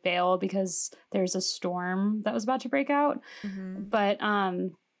to like bail because there's a storm that was about to break out. Mm-hmm. But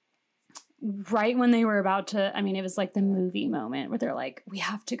right when they were about to, I mean, it was like the movie moment where they're like, we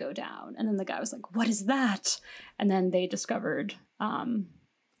have to go down, and then the guy was like, what is that? And then they discovered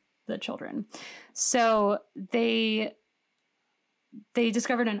the children. So they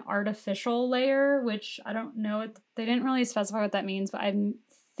discovered an artificial layer, which I don't know, they didn't really specify what that means, but I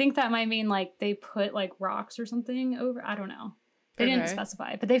think that might mean like they put like rocks or something over. I don't know. They didn't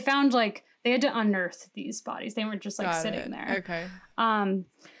specify, but they found like they had to unearth these bodies. They weren't just like sitting there. Okay.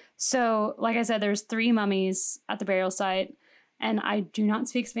 So like I said, there's 3 mummies at the burial site, and I do not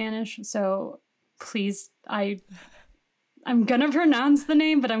speak Spanish, so please, I'm gonna pronounce the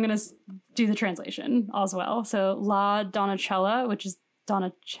name, but I'm gonna do the translation as well. So La Donacella, which is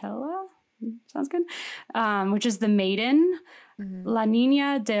Donacella, sounds good, which is the maiden. Mm-hmm. La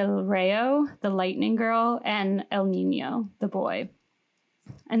Niña del Rayo, the lightning girl, and El Niño, the boy.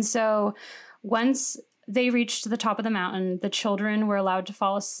 And so once they reached the top of the mountain, the children were allowed to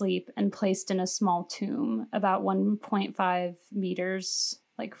fall asleep and placed in a small tomb about 1.5 meters,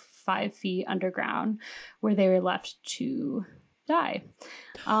 like 5 feet underground, where they were left to die.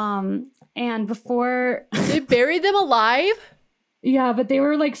 And before... They buried them alive? Yeah, but they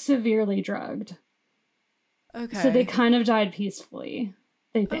were like severely drugged. Okay. So they kind of died peacefully,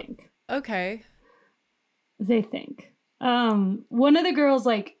 they think. Okay. They think. One of the girls,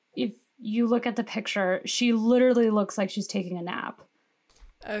 like, if you look at the picture, she literally looks like she's taking a nap.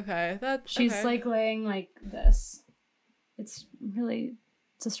 Okay. She's like laying like this. It's really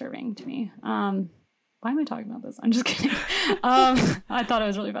disturbing to me. Why am I talking about this? I'm just kidding. I thought it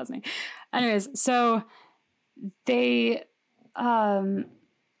was really fascinating. Anyways, so they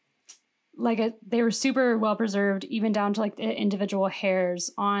they were super well preserved, even down to like the individual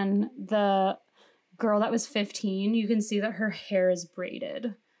hairs on the girl that was 15. You can see that her hair is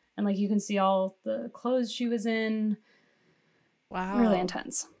braided, and like you can see all the clothes she was in. Wow. Really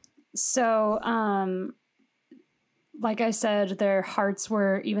intense. So, like I said, their hearts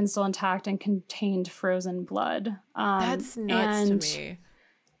were even still intact and contained frozen blood. That's nuts to me.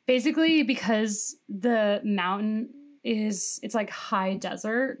 Basically, because the mountain it's like high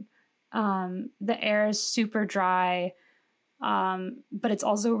desert. The air is super dry, but it's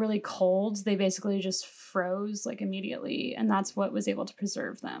also really cold. They basically just froze like immediately, and that's what was able to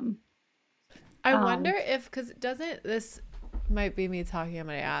preserve them. I wonder if, because this might be me talking on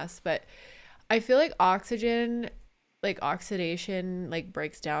my ass, but I feel like oxidation like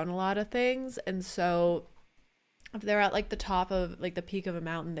breaks down a lot of things, and so if they're at like the top of like the peak of a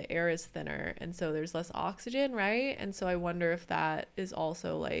mountain, the air is thinner, and so there's less oxygen, right? And so I wonder if that is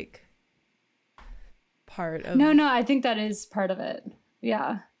also like part of... No, I think that is part of it.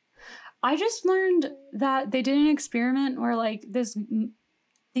 Yeah. I just learned that they did an experiment where like these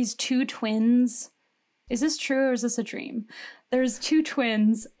 2 twins... Is this true or is this a dream? There's 2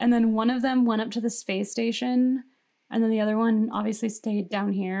 twins, and then one of them went up to the space station, and then the other one obviously stayed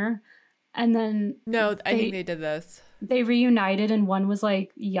down here. And then... No, I think they did this. They reunited, and one was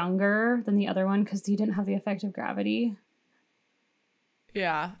like younger than the other one because he didn't have the effect of gravity.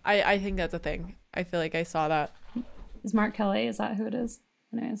 Yeah, I think that's a thing. I feel like I saw that. Is Mark Kelly? Is that who it is?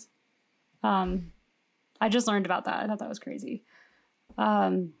 Anyways. I just learned about that. I thought that was crazy.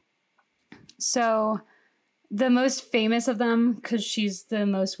 So the most famous of them, because she's the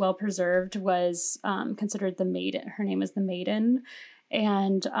most well-preserved, was considered the Maiden. Her name is the Maiden.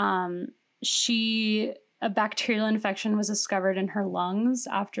 And a bacterial infection was discovered in her lungs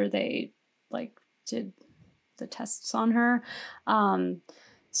after they like did the tests on her.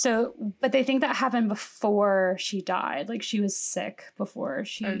 But they think that happened before she died. Like she was sick before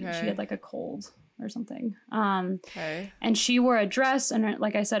she had like a cold or something. And she wore a dress, and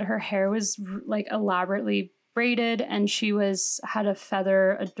like I said, her hair was like elaborately braided, and she had a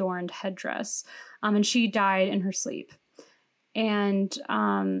feather adorned headdress. And she died in her sleep. And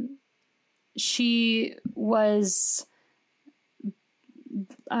she was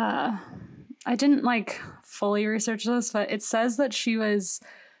I didn't like fully research this, but it says that she was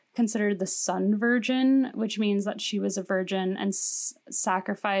considered the Sun Virgin, which means that she was a virgin and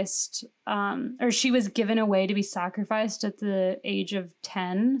sacrificed, or she was given away to be sacrificed at the age of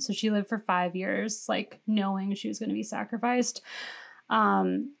 10. So she lived for 5 years, like knowing she was going to be sacrificed.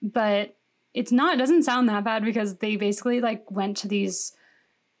 But it doesn't sound that bad, because they basically like went to these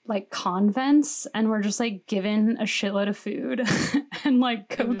like convents and were just like given a shitload of food and like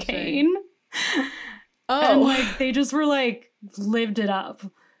cocaine. And like they just were like lived it up.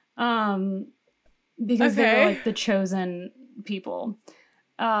 Because they were like the chosen people.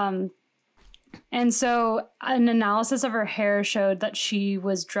 And so an analysis of her hair showed that she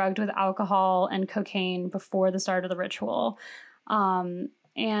was drugged with alcohol and cocaine before the start of the ritual.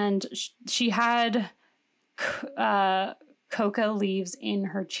 And she had coca leaves in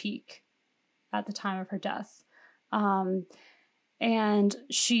her cheek at the time of her death. And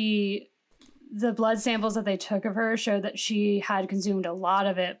the blood samples that they took of her showed that she had consumed a lot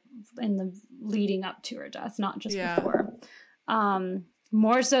of it in the leading up to her death, not just before.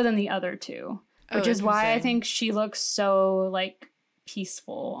 More so than the other two, which is why I think she looks so like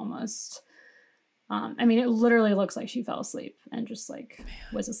peaceful almost. I mean, it literally looks like she fell asleep and just like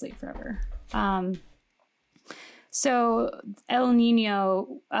was asleep forever. So El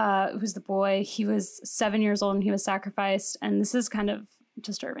Nino, who's the boy, he was 7 years old and he was sacrificed. And this is kind of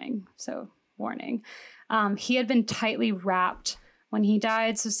disturbing. So warning. He had been tightly wrapped when he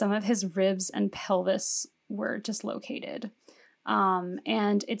died, so some of his ribs and pelvis were dislocated.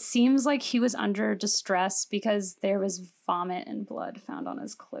 And it seems like he was under distress because there was vomit and blood found on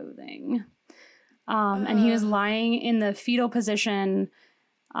his clothing. And he was lying in the fetal position,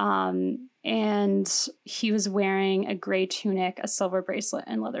 and he was wearing a gray tunic, a silver bracelet,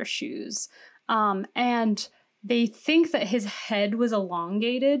 and leather shoes. And they think that his head was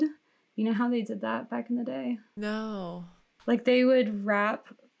elongated. You know how they did that back in the day? No. Like they would wrap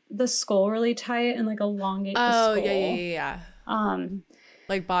the skull really tight and like elongate the skull. Oh, yeah.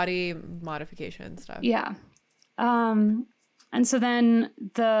 Like body modification stuff. Yeah. And so then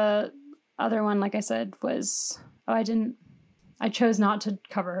the other one, like I said, was I chose not to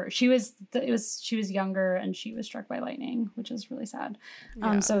cover her. She was younger and she was struck by lightning, which is really sad.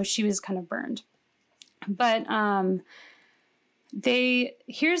 So she was kind of burned. But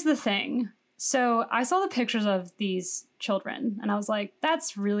here's the thing. So I saw the pictures of these children and I was like,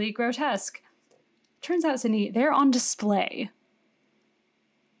 that's really grotesque. Turns out, Sydney, they're on display.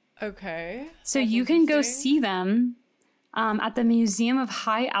 Okay. So you can go see them at the Museum of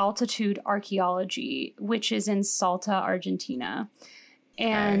High Altitude Archaeology, which is in Salta, Argentina.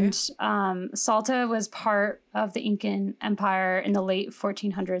 And Salta was part of the Incan Empire in the late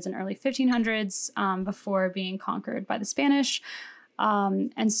 1400s and early 1500s before being conquered by the Spanish.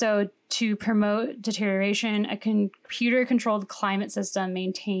 And so to promote deterioration, a computer-controlled climate system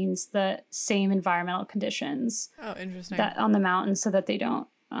maintains the same environmental conditions that on the mountains so that they don't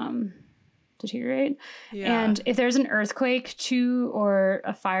deteriorate. Yeah. And if there's an earthquake or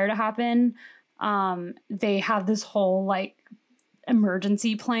a fire to happen, they have this whole like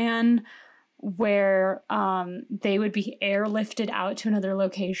emergency plan where they would be airlifted out to another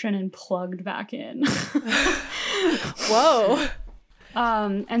location and plugged back in. Whoa.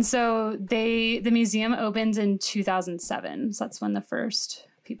 And so the museum opened in 2007. So that's when the first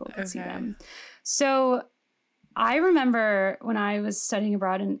people could see them. So I remember when I was studying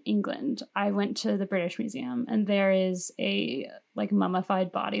abroad in England, I went to the British Museum and there is a like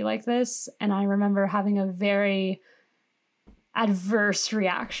mummified body like this. And I remember having a very adverse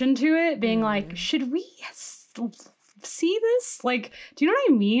reaction to it, being like, should we see this? Like, do you know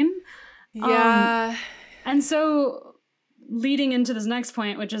what I mean? Yeah. And so leading into this next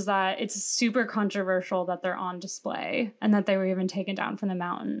point, which is that it's super controversial that they're on display and that they were even taken down from the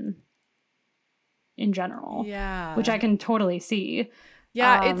mountain in general. Yeah. Which I can totally see.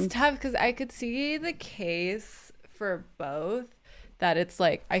 Yeah, it's tough because I could see the case for both, that it's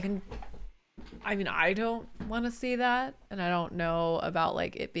like I don't want to see that, and I don't know about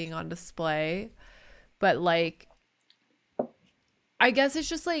like it being on display, but like I guess it's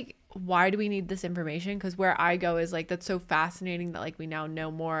just like, why do we need this information? Because where I go is like, that's so fascinating that like we now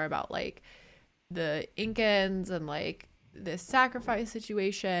know more about like the Incans and like this sacrifice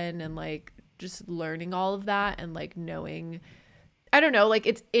situation and like just learning all of that and like knowing, I don't know, like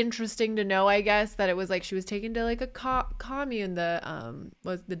it's interesting to know, I guess, that it was like she was taken to like a commune,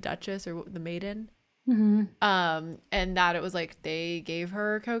 was the Duchess or the Maiden. Mm-hmm. And that it was like they gave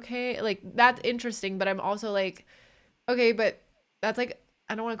her cocaine. Like that's interesting, but I'm also like, okay, but that's like,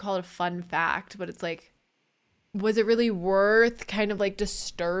 I don't want to call it a fun fact, but it's like, was it really worth kind of like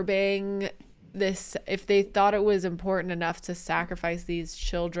disturbing this, if they thought it was important enough to sacrifice these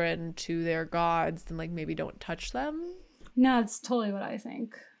children to their gods, then like maybe don't touch them. No, it's totally what I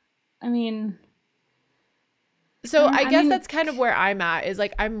think. I mean, so I guess that's kind of where I'm at, is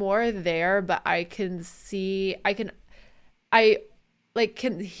like I'm more there, but I can like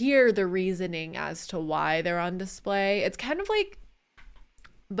can hear the reasoning as to why they're on display. It's kind of like,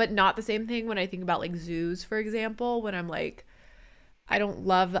 but not the same thing when I think about like zoos, for example, when I'm like, I don't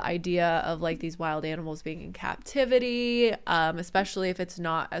love the idea of like these wild animals being in captivity, especially if it's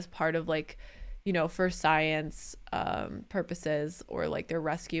not as part of like, you know, for science purposes, or like they're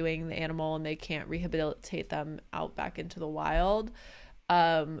rescuing the animal and they can't rehabilitate them out back into the wild.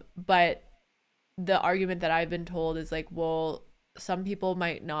 But the argument that I've been told is like, well, some people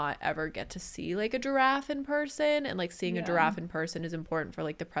might not ever get to see like a giraffe in person, and like seeing a giraffe in person is important for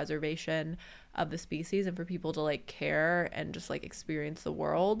like the preservation of the species and for people to like care and just like experience the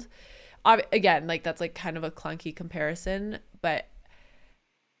world. Again, like that's like kind of a clunky comparison, but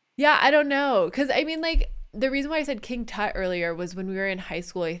yeah, I don't know, because I mean, like the reason why I said King Tut earlier was when we were in high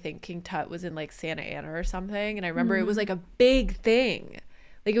school, I think King Tut was in like Santa Ana or something, and I remember it was like a big thing,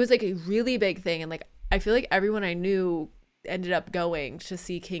 like it was like a really big thing, and like I feel like everyone I knew ended up going to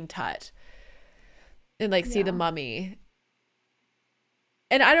see King Tut and like see the mummy.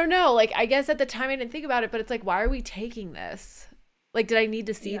 And I don't know, like I guess at the time I didn't think about it, but it's like, why are we taking this? Like, did I need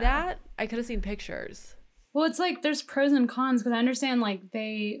to see that? I could have seen pictures. Well, it's like there's pros and cons, because I understand like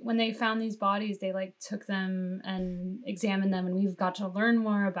when they found these bodies, they like took them and examined them, and we've got to learn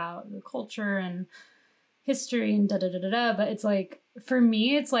more about the culture and history and da-da-da-da-da. But it's like, for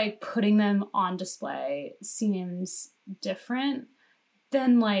me, it's like putting them on display seems different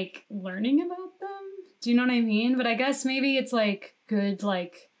than like learning about them. Do you know what I mean? But I guess maybe it's like good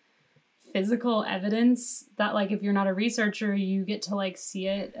like physical evidence that like if you're not a researcher, you get to like see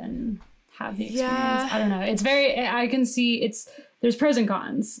it and have the experience. I don't know. It's very, I can see there's pros and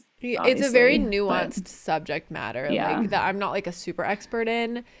cons. Obviously, it's a very nuanced subject matter, like that I'm not like a super expert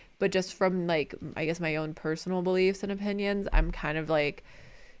in, but just from like, I guess my own personal beliefs and opinions, I'm kind of like,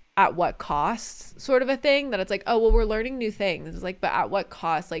 at what cost sort of a thing, that it's like, oh, well, we're learning new things. It's like, but at what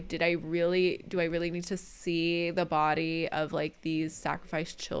cost? Like, do I really need to see the body of like these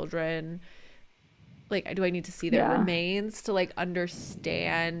sacrificed children? Like, do I need to see their remains to like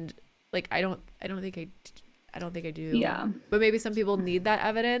understand? Like, I don't think I do. Yeah. But maybe some people need that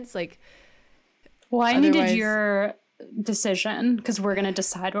evidence. Like, well, I needed your decision, because we're gonna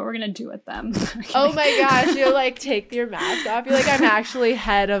decide what we're gonna do with them. Oh my gosh, you like take your mask off. You're like, I'm actually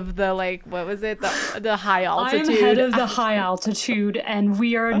head of the like, what was it, the high altitude. I'm head of the high altitude, and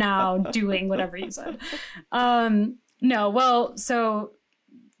we are now doing whatever you said. No, well, so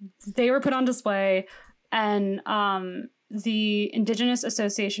they were put on display, and the Indigenous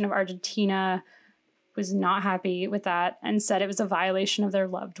Association of Argentina was not happy with that and said it was a violation of their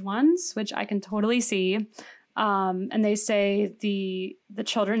loved ones, which I can totally see. And they say the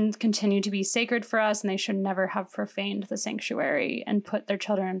children continue to be sacred for us, and they should never have profaned the sanctuary and put their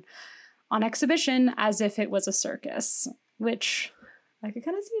children on exhibition as if it was a circus, which I could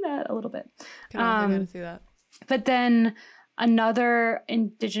kind of see that a little bit. I can see that. But then another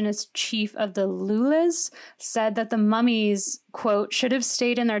indigenous chief of the Lulas said that the mummies, quote, should have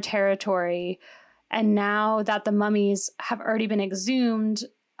stayed in their territory. And now that the mummies have already been exhumed,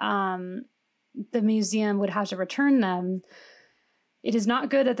 the museum would have to return them. It is not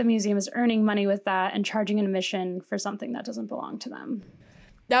good that the museum is earning money with that and charging an admission for something that doesn't belong to them.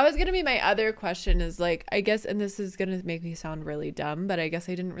 That was going to be my other question, is like, I guess, and this is going to make me sound really dumb, but I guess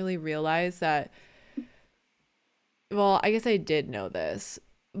I didn't really realize that. Well, I guess I did know this,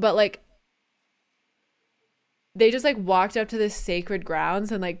 but like, they just like walked up to this sacred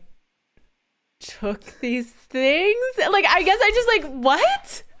grounds and like took these things. Like, I guess I just like,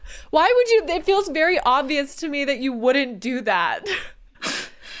 what? Why would you? It feels very obvious to me that you wouldn't do that.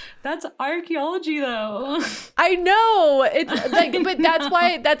 That's archaeology, though. I know. It's like, but that's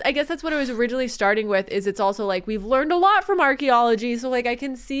why, I guess that's what I was originally starting with, is it's also like, we've learned a lot from archaeology. So like, I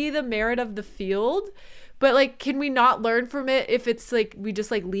can see the merit of the field, but like, can we not learn from it if it's like, we just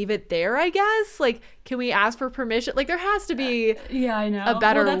like leave it there, I guess? Like, can we ask for permission? Like, there has to be I know. a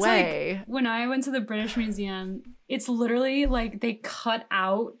better way. Like, when I went to the British Museum, it's literally like they cut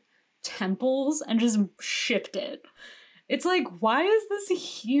out temples and just shipped it. It's like, why is this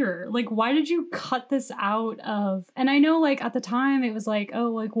here? Like, why did you cut this out of? And I know, like, at the time it was like, oh,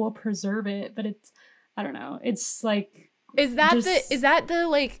 like, we'll preserve it, but it's, I don't know. It's like, is that the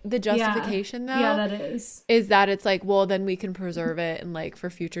like the justification though? Yeah, that is. Is that it's like, well, then we can preserve it and like for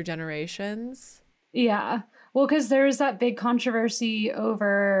future generations. Yeah. Well, because there's that big controversy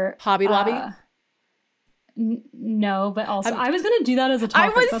over Hobby Lobby. No, but also I was gonna do that as a I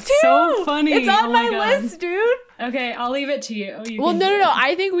topic. was That's too. so funny. It's on Oh my God. list, dude. Okay, I'll leave it to you. Well, no.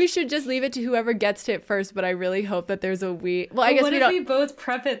 I think we should just leave it to whoever gets to it first. But I really hope that there's a we. Well, I guess what we if don't. we both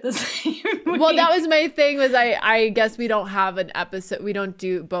prep it the same week? Well, that was my thing. Was I guess we don't have an episode. We don't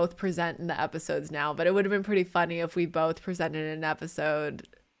do both present in the episodes now. But it would have been pretty funny if we both presented an episode.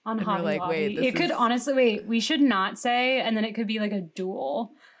 On and we're Hobby like, Lobby. wait, this It could is- honestly wait. We should not say, and then it could be like a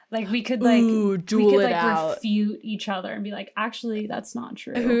duel. Like we could like Ooh, we duel could it like out. refute each other and be like, actually, that's not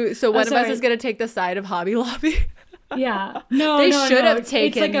true. Who? So one of us sorry. is gonna take the side of Hobby Lobby. Yeah, no, They no, should no. have It's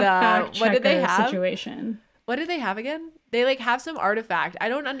taken like a the- fact what did they checker have? situation. What did they have again? They like have some artifact. I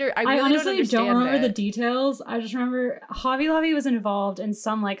really I honestly understand don't remember the it. details. I just remember Hobby Lobby was involved in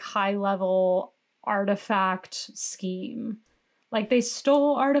some like high level artifact scheme. Like they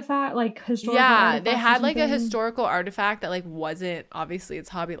stole artifact, like historical. Yeah, they artifacts or had like a something. historical artifact that like wasn't, obviously it's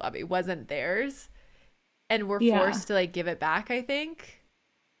Hobby Lobby, wasn't theirs, and we're Yeah. forced to like give it back. I think.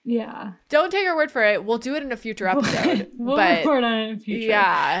 Yeah, Don't take our word for it. We'll do it in a future episode. we'll but record on it in the future.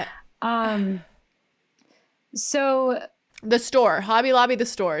 yeah, So the store, Hobby Lobby, the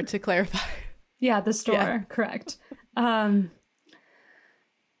store. To clarify. yeah, the store, Yeah. correct.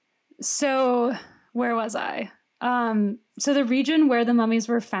 So where was I? So the region where the mummies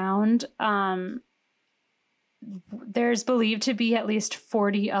were found, there's believed to be at least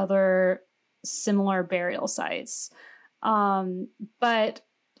 40 other similar burial sites. But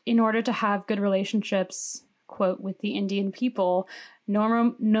in order to have good relationships, quote, with the Indian people,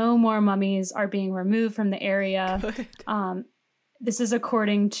 no more mummies are being removed from the area. Good. This is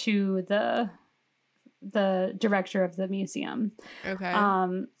according to the director of the museum. Okay.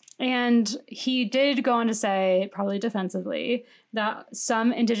 And he did go on to say, probably defensively, that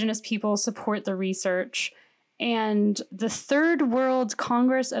some indigenous people support the research. And the Third World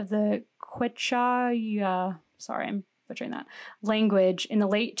Congress of the Quechua, sorry, I'm butchering that, language in the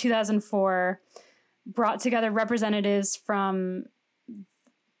late 2004 brought together representatives from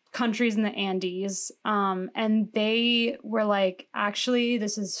countries in the Andes. And they were like, actually,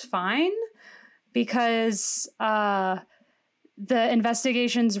 this is fine because the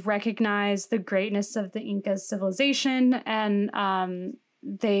investigations recognize the greatness of the Inca civilization, and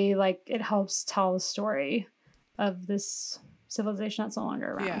they like it helps tell the story of this civilization that's no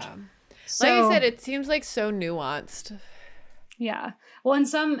longer around. Yeah. So, Like I said, it seems like so nuanced. yeah. Well, and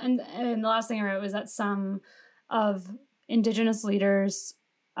the last thing I wrote was that some of indigenous leaders,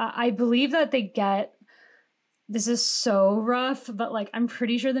 I believe that they get. This is so rough, but like I'm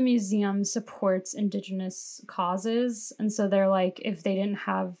pretty sure the museum supports indigenous causes, and so they're like, if they didn't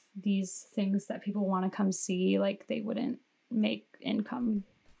have these things that people want to come see, like they wouldn't make income,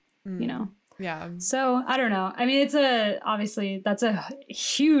 you know. Yeah. So I don't know. I mean, obviously that's a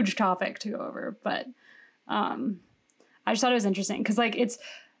huge topic to go over, but I just thought it was interesting because like it's,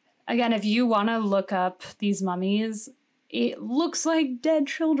 again, if you want to look up these mummies, it looks like dead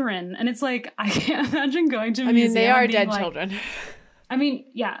children, and it's like I can't imagine going to a museum. I mean, they are and being dead like, children. I mean,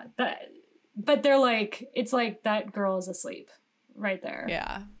 yeah, but they're like, it's like that girl is asleep right there.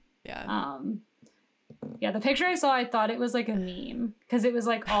 Yeah. Yeah. Yeah, the picture I saw, I thought it was like a meme because it was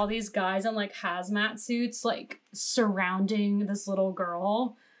like all these guys in like hazmat suits like surrounding this little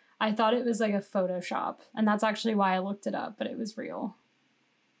girl. I thought it was like a Photoshop, and that's actually why I looked it up, but it was real.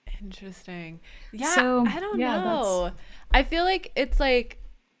 Interesting. Yeah, So, I don't yeah, know. I feel like it's like,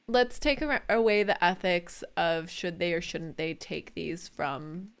 let's take away the ethics of should they or shouldn't they take these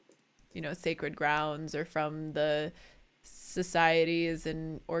from, sacred grounds or from the societies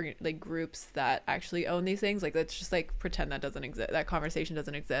and like groups that actually own these things. Like, let's just like pretend that doesn't exist. That conversation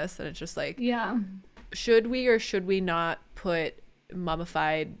doesn't exist. And it's just like, Yeah. should we or should we not put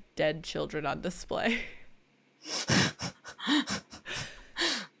mummified dead children on display?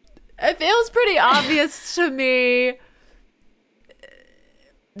 It feels pretty obvious to me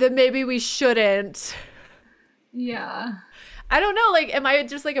that maybe we shouldn't. Yeah. I don't know. Like, am I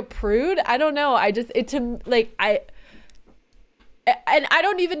just like a prude? I don't know. And I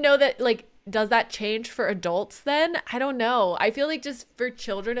don't even know that, like, does that change for adults then? I don't know. I feel like just for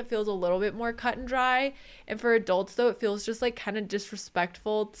children, it feels a little bit more cut and dry. And for adults, though, it feels just like kind of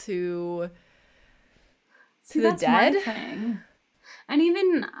disrespectful to the that's dead. my thing. And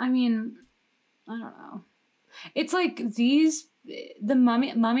even, I mean, I don't know. It's like the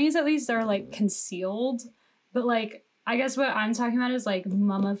mummies at least are like concealed, but like, I guess what I'm talking about is like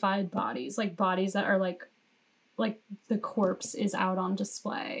mummified bodies, like bodies that are like the corpse is out on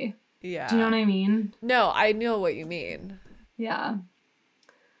display. Yeah. Do you know what I mean? No, I know what you mean. Yeah.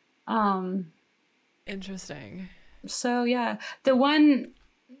 Interesting. So yeah, the one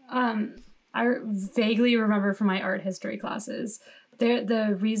I vaguely remember from my art history classes.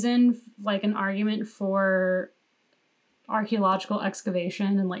 The reason, like an argument for archaeological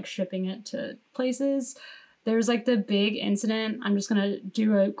excavation and like shipping it to places, there's like the big incident. I'm just gonna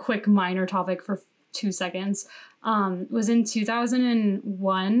do a quick minor topic for 2 seconds. Was in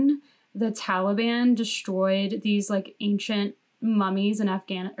 2001, the Taliban destroyed these like ancient mummies in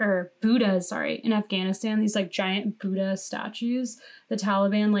Buddhas, in Afghanistan, these like giant Buddha statues. The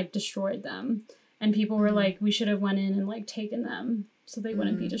Taliban like destroyed them, and people were like, we should have went in and like taken them so they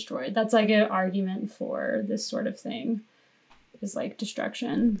wouldn't be destroyed. That's like an argument for this sort of thing, is like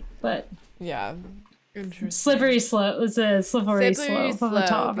destruction. But yeah, interesting. Slippery slope. It's a slippery slope of a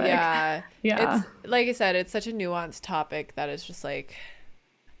topic. Yeah. Yeah. It's like I said, it's such a nuanced topic that it's just like,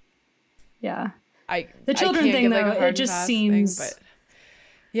 yeah. The children thing, though, it just seems thing, but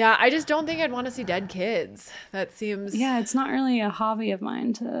yeah, I just don't think I'd want to see dead kids. That seems, yeah, it's not really a hobby of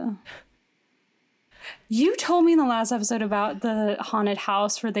mine to. You told me in the last episode about the haunted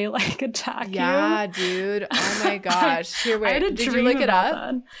house where they like attack you. Yeah, dude. Oh my gosh. Here, wait. Did you look it up?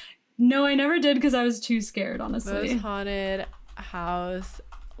 That. No, I never did because I was too scared, honestly. Most haunted house,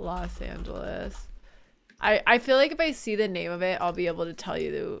 Los Angeles. I feel like if I see the name of it, I'll be able to tell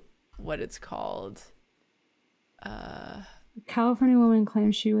you what it's called. California woman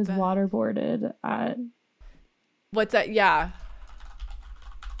claims she was waterboarded at. What's that? Yeah.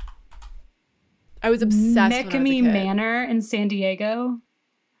 I was obsessed with Nekami Manor in San Diego.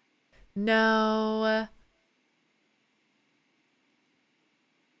 No.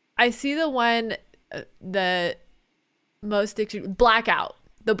 I see the one, the most Blackout.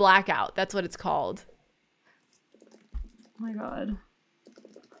 The Blackout. That's what it's called. Oh my God.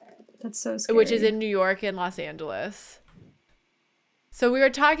 That's so scary. Which is in New York and Los Angeles. So we were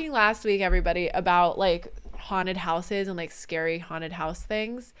talking last week, everybody, about like haunted houses and like scary haunted house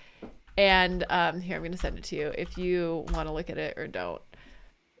things. And here, I'm going to send it to you if you want to look at it or don't.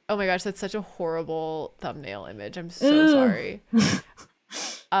 Oh my gosh, that's such a horrible thumbnail image. I'm so sorry.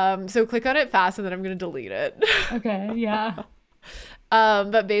 So click on it fast and then I'm going to delete it. Okay, yeah.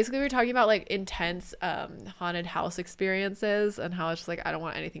 But basically we're talking about like intense haunted house experiences and how it's just like I don't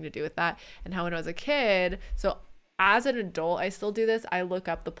want anything to do with that, and how when I was a kid, so as an adult I still do this, I look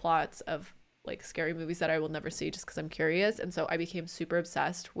up the plots of like scary movies that I will never see just because I'm curious. And so I became super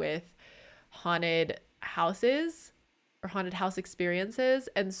obsessed with haunted houses or haunted house experiences.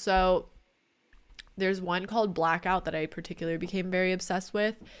 And so there's one called Blackout that I particularly became very obsessed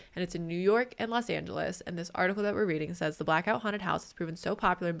with, and it's in New York and Los Angeles. And this article that we're reading says the Blackout Haunted House has proven so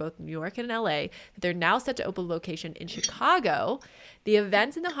popular in both New York and LA that they're now set to open a location in Chicago. The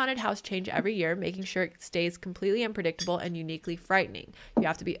events in the haunted house change every year, making sure it stays completely unpredictable and uniquely frightening. You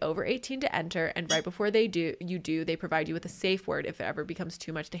have to be over 18 to enter, and right before they provide you with a safe word. If it ever becomes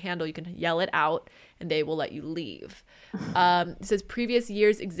too much to handle, you can yell it out and they will let you leave. It says previous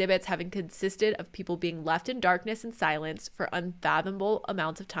years' exhibits having consisted of people being left in darkness and silence for unfathomable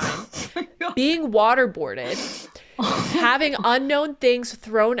amounts of time, being waterboarded, having unknown things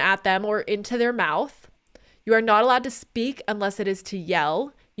thrown at them or into their mouth. You are not allowed to speak unless it is to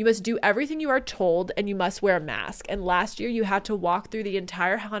yell. You must do everything you are told, and you must wear a mask. And last year you had to walk through the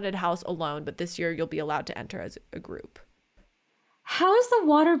entire haunted house alone, but this year you'll be allowed to enter as a group. How is the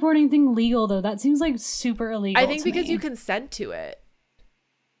waterboarding thing legal, though? That seems like super illegal. I think because you consent to it.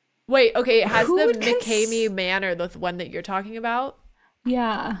 Wait, okay, it has the McCamey Manor, the one that you're talking about.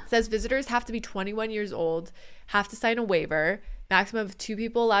 Yeah. It says visitors have to be 21 years old, have to sign a waiver, maximum of 2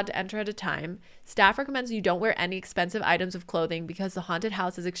 people allowed to enter at a time. Staff recommends you don't wear any expensive items of clothing because the haunted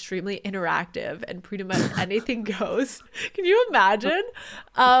house is extremely interactive and pretty much anything goes. Can you imagine?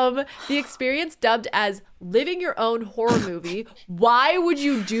 The experience, dubbed as living your own horror movie, why would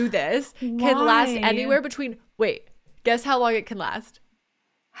you do this, can last anywhere between, guess how long it can last?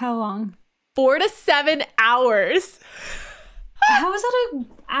 How long? 4 to 7 hours. How is that an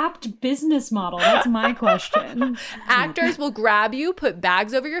apt business model? That's my question. Actors will grab you, put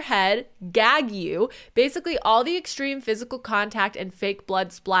bags over your head, gag you. Basically, all the extreme physical contact and fake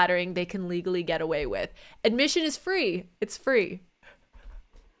blood splattering they can legally get away with. Admission is free. It's free.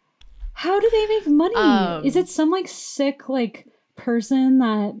 How do they make money? Is it some like sick like person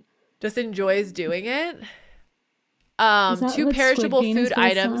that just enjoys doing it? 2 perishable food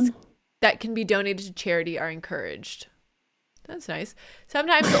items that can be donated to charity are encouraged. That's nice.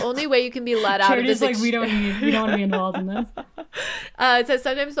 Sometimes the only way you can be let out of this we don't want to be involved in this. It says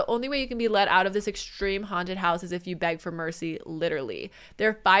sometimes the only way you can be let out of this extreme haunted house is if you beg for mercy, literally.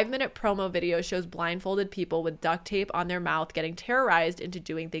 Their 5-minute promo video shows blindfolded people with duct tape on their mouth getting terrorized into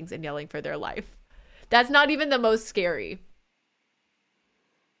doing things and yelling for their life. That's not even the most scary.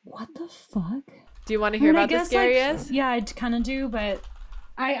 what the fuck? Do you want to hear about the scariest? Like, yeah, I kind of do, but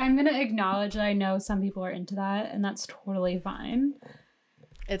I'm going to acknowledge that I know some people are into that, and that's totally fine.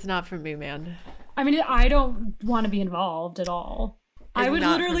 It's not for me, man. I mean, I don't want to be involved at all. I would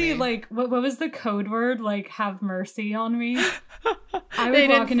literally, like, what was the code word? Like, have mercy on me. I would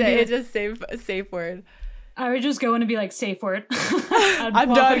walk into it's just safe word. I would just go in and be like, safe word. I'm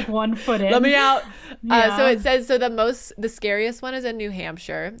walk, done. Like 1 foot in. Let me out. Yeah. So it says, the scariest one is in New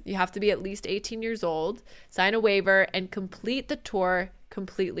Hampshire. You have to be at least 18 years old, sign a waiver, and complete the tour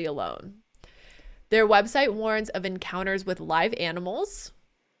completely alone. Their website warns of encounters with live animals,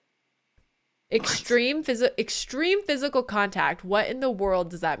 extreme physical contact. What in the world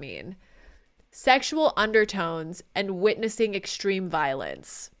does that mean? Sexual undertones and witnessing extreme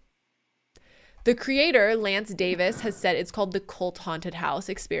violence. The creator, Lance Davis, has said it's called the Cult Haunted House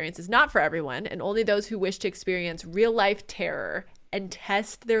experience is not for everyone, and only those who wish to experience real-life terror and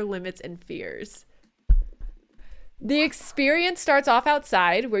test their limits and fears. The experience starts off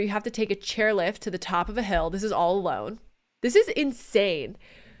outside, where you have to take a chairlift to the top of a hill. This is all alone. This is insane.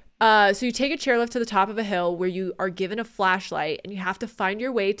 So you take a chairlift to the top of a hill where you are given a flashlight, and you have to find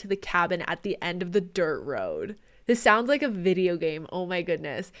your way to the cabin at the end of the dirt road. This sounds like a video game. Oh my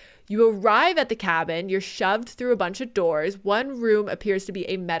goodness. You arrive at the cabin, you're shoved through a bunch of doors. One room appears to be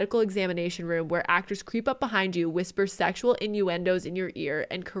a medical examination room where actors creep up behind you, whisper sexual innuendos in your ear,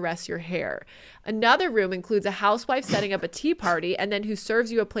 and caress your hair. Another room includes a housewife setting up a tea party and then who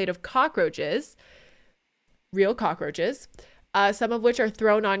serves you a plate of cockroaches, real cockroaches, some of which are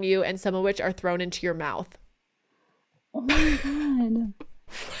thrown on you and some of which are thrown into your mouth. Oh my God.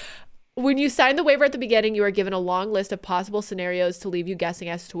 When you sign the waiver at the beginning, you are given a long list of possible scenarios to leave you guessing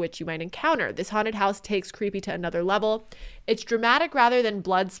as to which you might encounter. This haunted house takes creepy to another level. It's dramatic rather than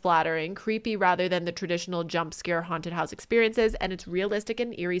blood splattering, creepy rather than the traditional jump scare haunted house experiences, and its realistic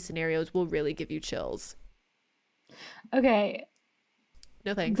and eerie scenarios will really give you chills. Okay.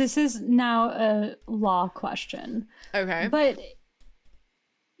 No thanks. This is now a law question. Okay. But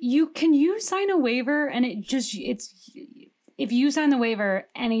can you sign a waiver and if you sign the waiver,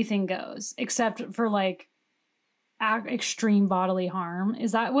 anything goes except for like extreme bodily harm.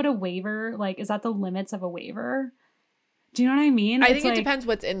 Is that what a waiver, like, is that the limits of a waiver? Do you know what I mean? I think it depends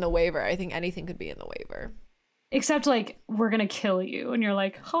what's in the waiver. I think anything could be in the waiver. Except like, we're going to kill you. And you're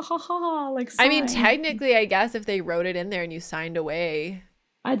like, ha ha ha. Like, sign. I mean, technically, I guess if they wrote it in there and you signed away.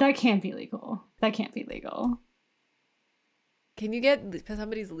 That can't be legal. That can't be legal. Can you get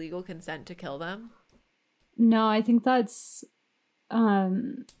somebody's legal consent to kill them? No, I think that's, I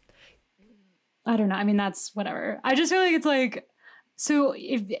don't know. I mean, that's whatever. I just feel like it's like, so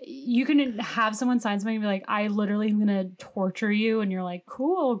if you can have someone sign something and be like, I literally am going to torture you. And you're like,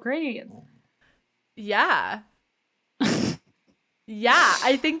 cool, great. Yeah. Yeah,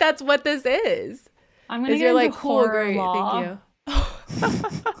 I think that's what this is. I'm going to get into horror law.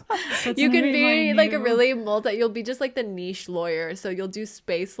 Thank you. You can be like a really you'll be just like the niche lawyer. So you'll do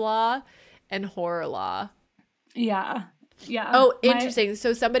space law and horror law. Yeah. Yeah. Oh, interesting.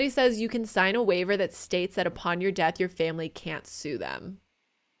 So somebody says you can sign a waiver that states that upon your death, your family can't sue them.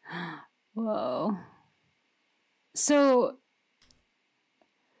 Whoa. So,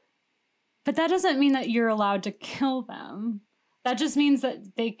 but that doesn't mean that you're allowed to kill them. That just means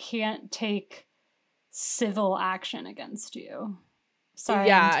that they can't take civil action against you. Sorry,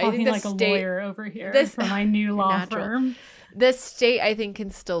 yeah, I'm talking like a lawyer over here for my new law firm. The state, I think, can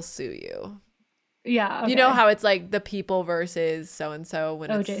still sue you. Yeah. Okay. You know how it's like the people versus so-and-so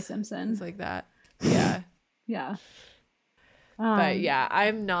when O.J. Simpson. It's like that. Yeah. Yeah. But yeah,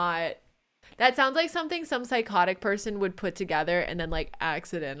 I'm not. That sounds like something some psychotic person would put together and then like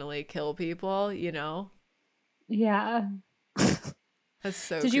accidentally kill people, you know? Yeah. That's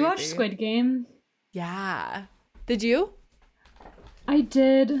so Did creepy. you watch Squid Game? Yeah. Did you? I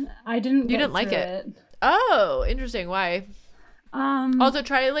did. I didn't. You didn't like it? Oh, interesting. Why? Also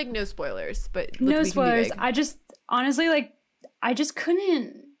try like no spoilers, but no spoilers. I just honestly I just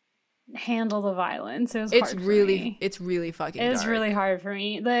couldn't handle the violence. It was hard for me. It's really fucking It's dark. really hard for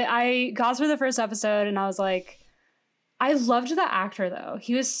me. I got through the first episode and I was like, I loved the actor though.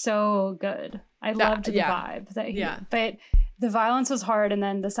 He was so good. I loved the vibe that he but the violence was hard, and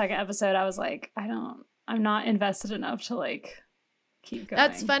then the second episode I was like, I'm not invested enough to like keep going.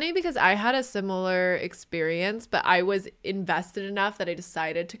 That's funny because I had a similar experience, but I was invested enough that I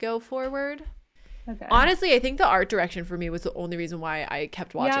decided to go forward. Okay. Honestly, I think the art direction for me was the only reason why I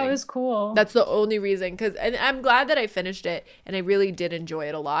kept watching. Yeah, it was cool. That's the only reason, and I'm glad that I finished it, and I really did enjoy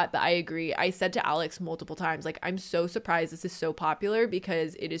it a lot. But I agree. I said to Alex multiple times, like, I'm so surprised this is so popular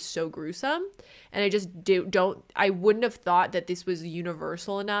because it is so gruesome, and I just I wouldn't have thought that this was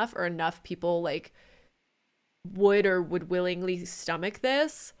universal enough or enough people like would willingly stomach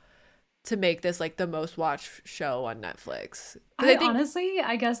this to make this like the most watched show on Netflix. Honestly,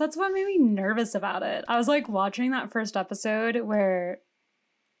 I guess that's what made me nervous about it. I was like watching that first episode where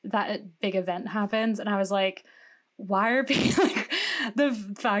that big event happens, and I was like, why are people like, the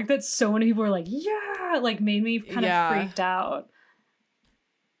fact that so many people were like, yeah, like made me kind of freaked out.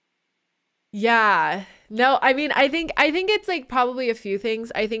 Yeah. No, I mean, I think it's like probably a few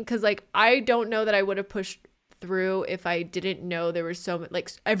things. I think because like I don't know that I would have pushed through if I didn't know there was so much,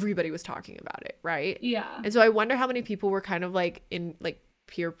 like everybody was talking about it, right? Yeah. And so I wonder how many people were kind of like in like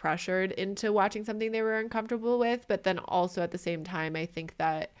peer pressured into watching something they were uncomfortable with. But then also at the same time, I think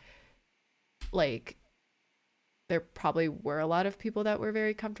that like there probably were a lot of people that were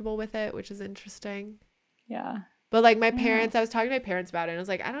very comfortable with it, which is interesting. Yeah. But like my parents, I was talking to my parents about it, and I was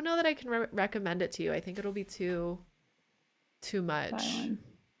like, I don't know that I can recommend it to you. I think it'll be too much. Violent.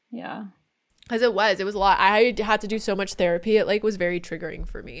 Yeah. Because it was a lot. I had to do so much therapy. It like was very triggering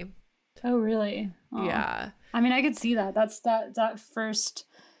for me. Oh, really? Oh. Yeah. I mean, I could see that. That's that first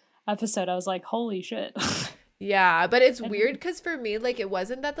episode. I was like, holy shit. Yeah, but it's weird because for me, like, it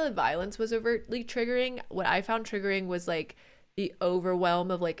wasn't that the violence was overtly triggering. What I found triggering was like the overwhelm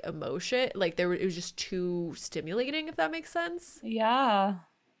of like emotion. Like it was just too stimulating, if that makes sense. Yeah.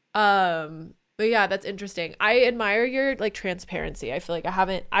 But yeah, that's interesting. I admire your like transparency. I feel like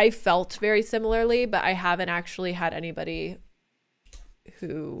I felt very similarly, but I haven't actually had anybody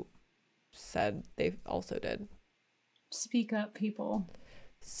who said they also did. Speak up, people.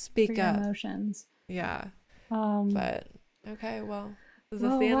 Speak for up. Your emotions. Yeah. But okay, well, is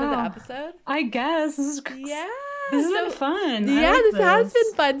this the end of the episode? I guess this is yeah. This has been fun. Yeah, this has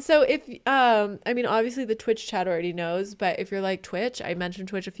been fun. So if I mean, obviously the Twitch chat already knows, but if you're like Twitch, I mentioned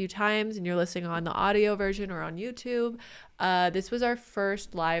Twitch a few times and you're listening on the audio version or on YouTube, this was our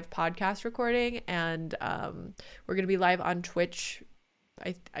first live podcast recording, and we're gonna be live on Twitch.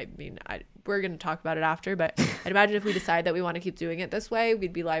 I mean, we're going to talk about it after, but I'd imagine if we decide that we want to keep doing it this way,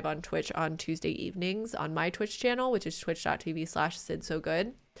 we'd be live on Twitch on Tuesday evenings on my Twitch channel, which is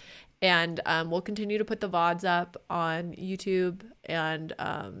twitch.tv/SidSoGood. And we'll continue to put the VODs up on YouTube and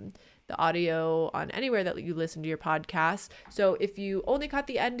the audio on anywhere that you listen to your podcast. So if you only caught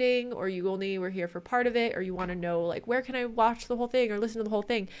the ending, or you only were here for part of it, or you want to know like where can I watch the whole thing or listen to the whole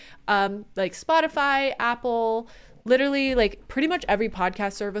thing, like Spotify, Apple, literally like pretty much every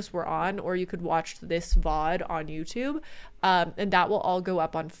podcast service we're on, or you could watch this VOD on YouTube, and that will all go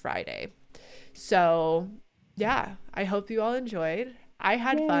up on Friday. So yeah, I hope you all enjoyed. I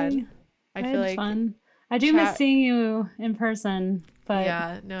had fun. I feel like fun. I do miss seeing you in person, but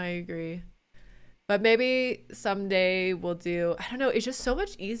yeah, no, I agree. But maybe someday we'll do, I don't know, it's just so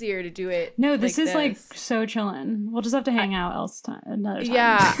much easier to do it. No, this is like so chilling. We'll just have to hang out another time.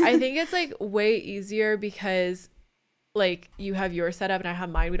 Yeah, I think it's like way easier because like you have your setup and I have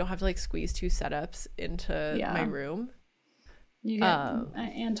mine. We don't have to like squeeze two setups into my room. You get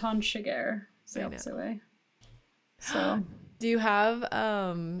Anton Chigurh the opposite way. So do you have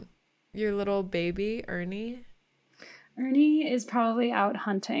your little baby Ernie? Ernie is probably out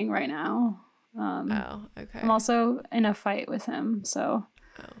hunting right now. Oh, okay. I'm also in a fight with him, so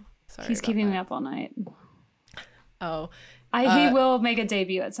sorry. He's keeping me up all night. Oh, he will make a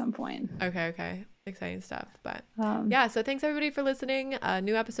debut at some point. Okay. Exciting stuff. But yeah, so thanks everybody for listening.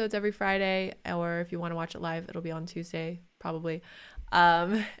 New episodes every Friday, or if you want to watch it live, it'll be on Tuesday probably.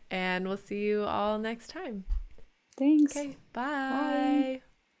 And we'll see you all next time. Thanks. Okay, bye.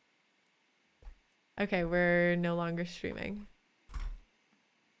 Okay, we're no longer streaming.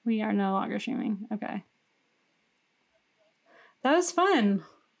 We are no longer streaming. Okay. That was fun.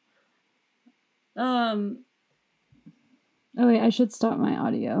 Oh wait, I should stop my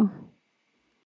audio.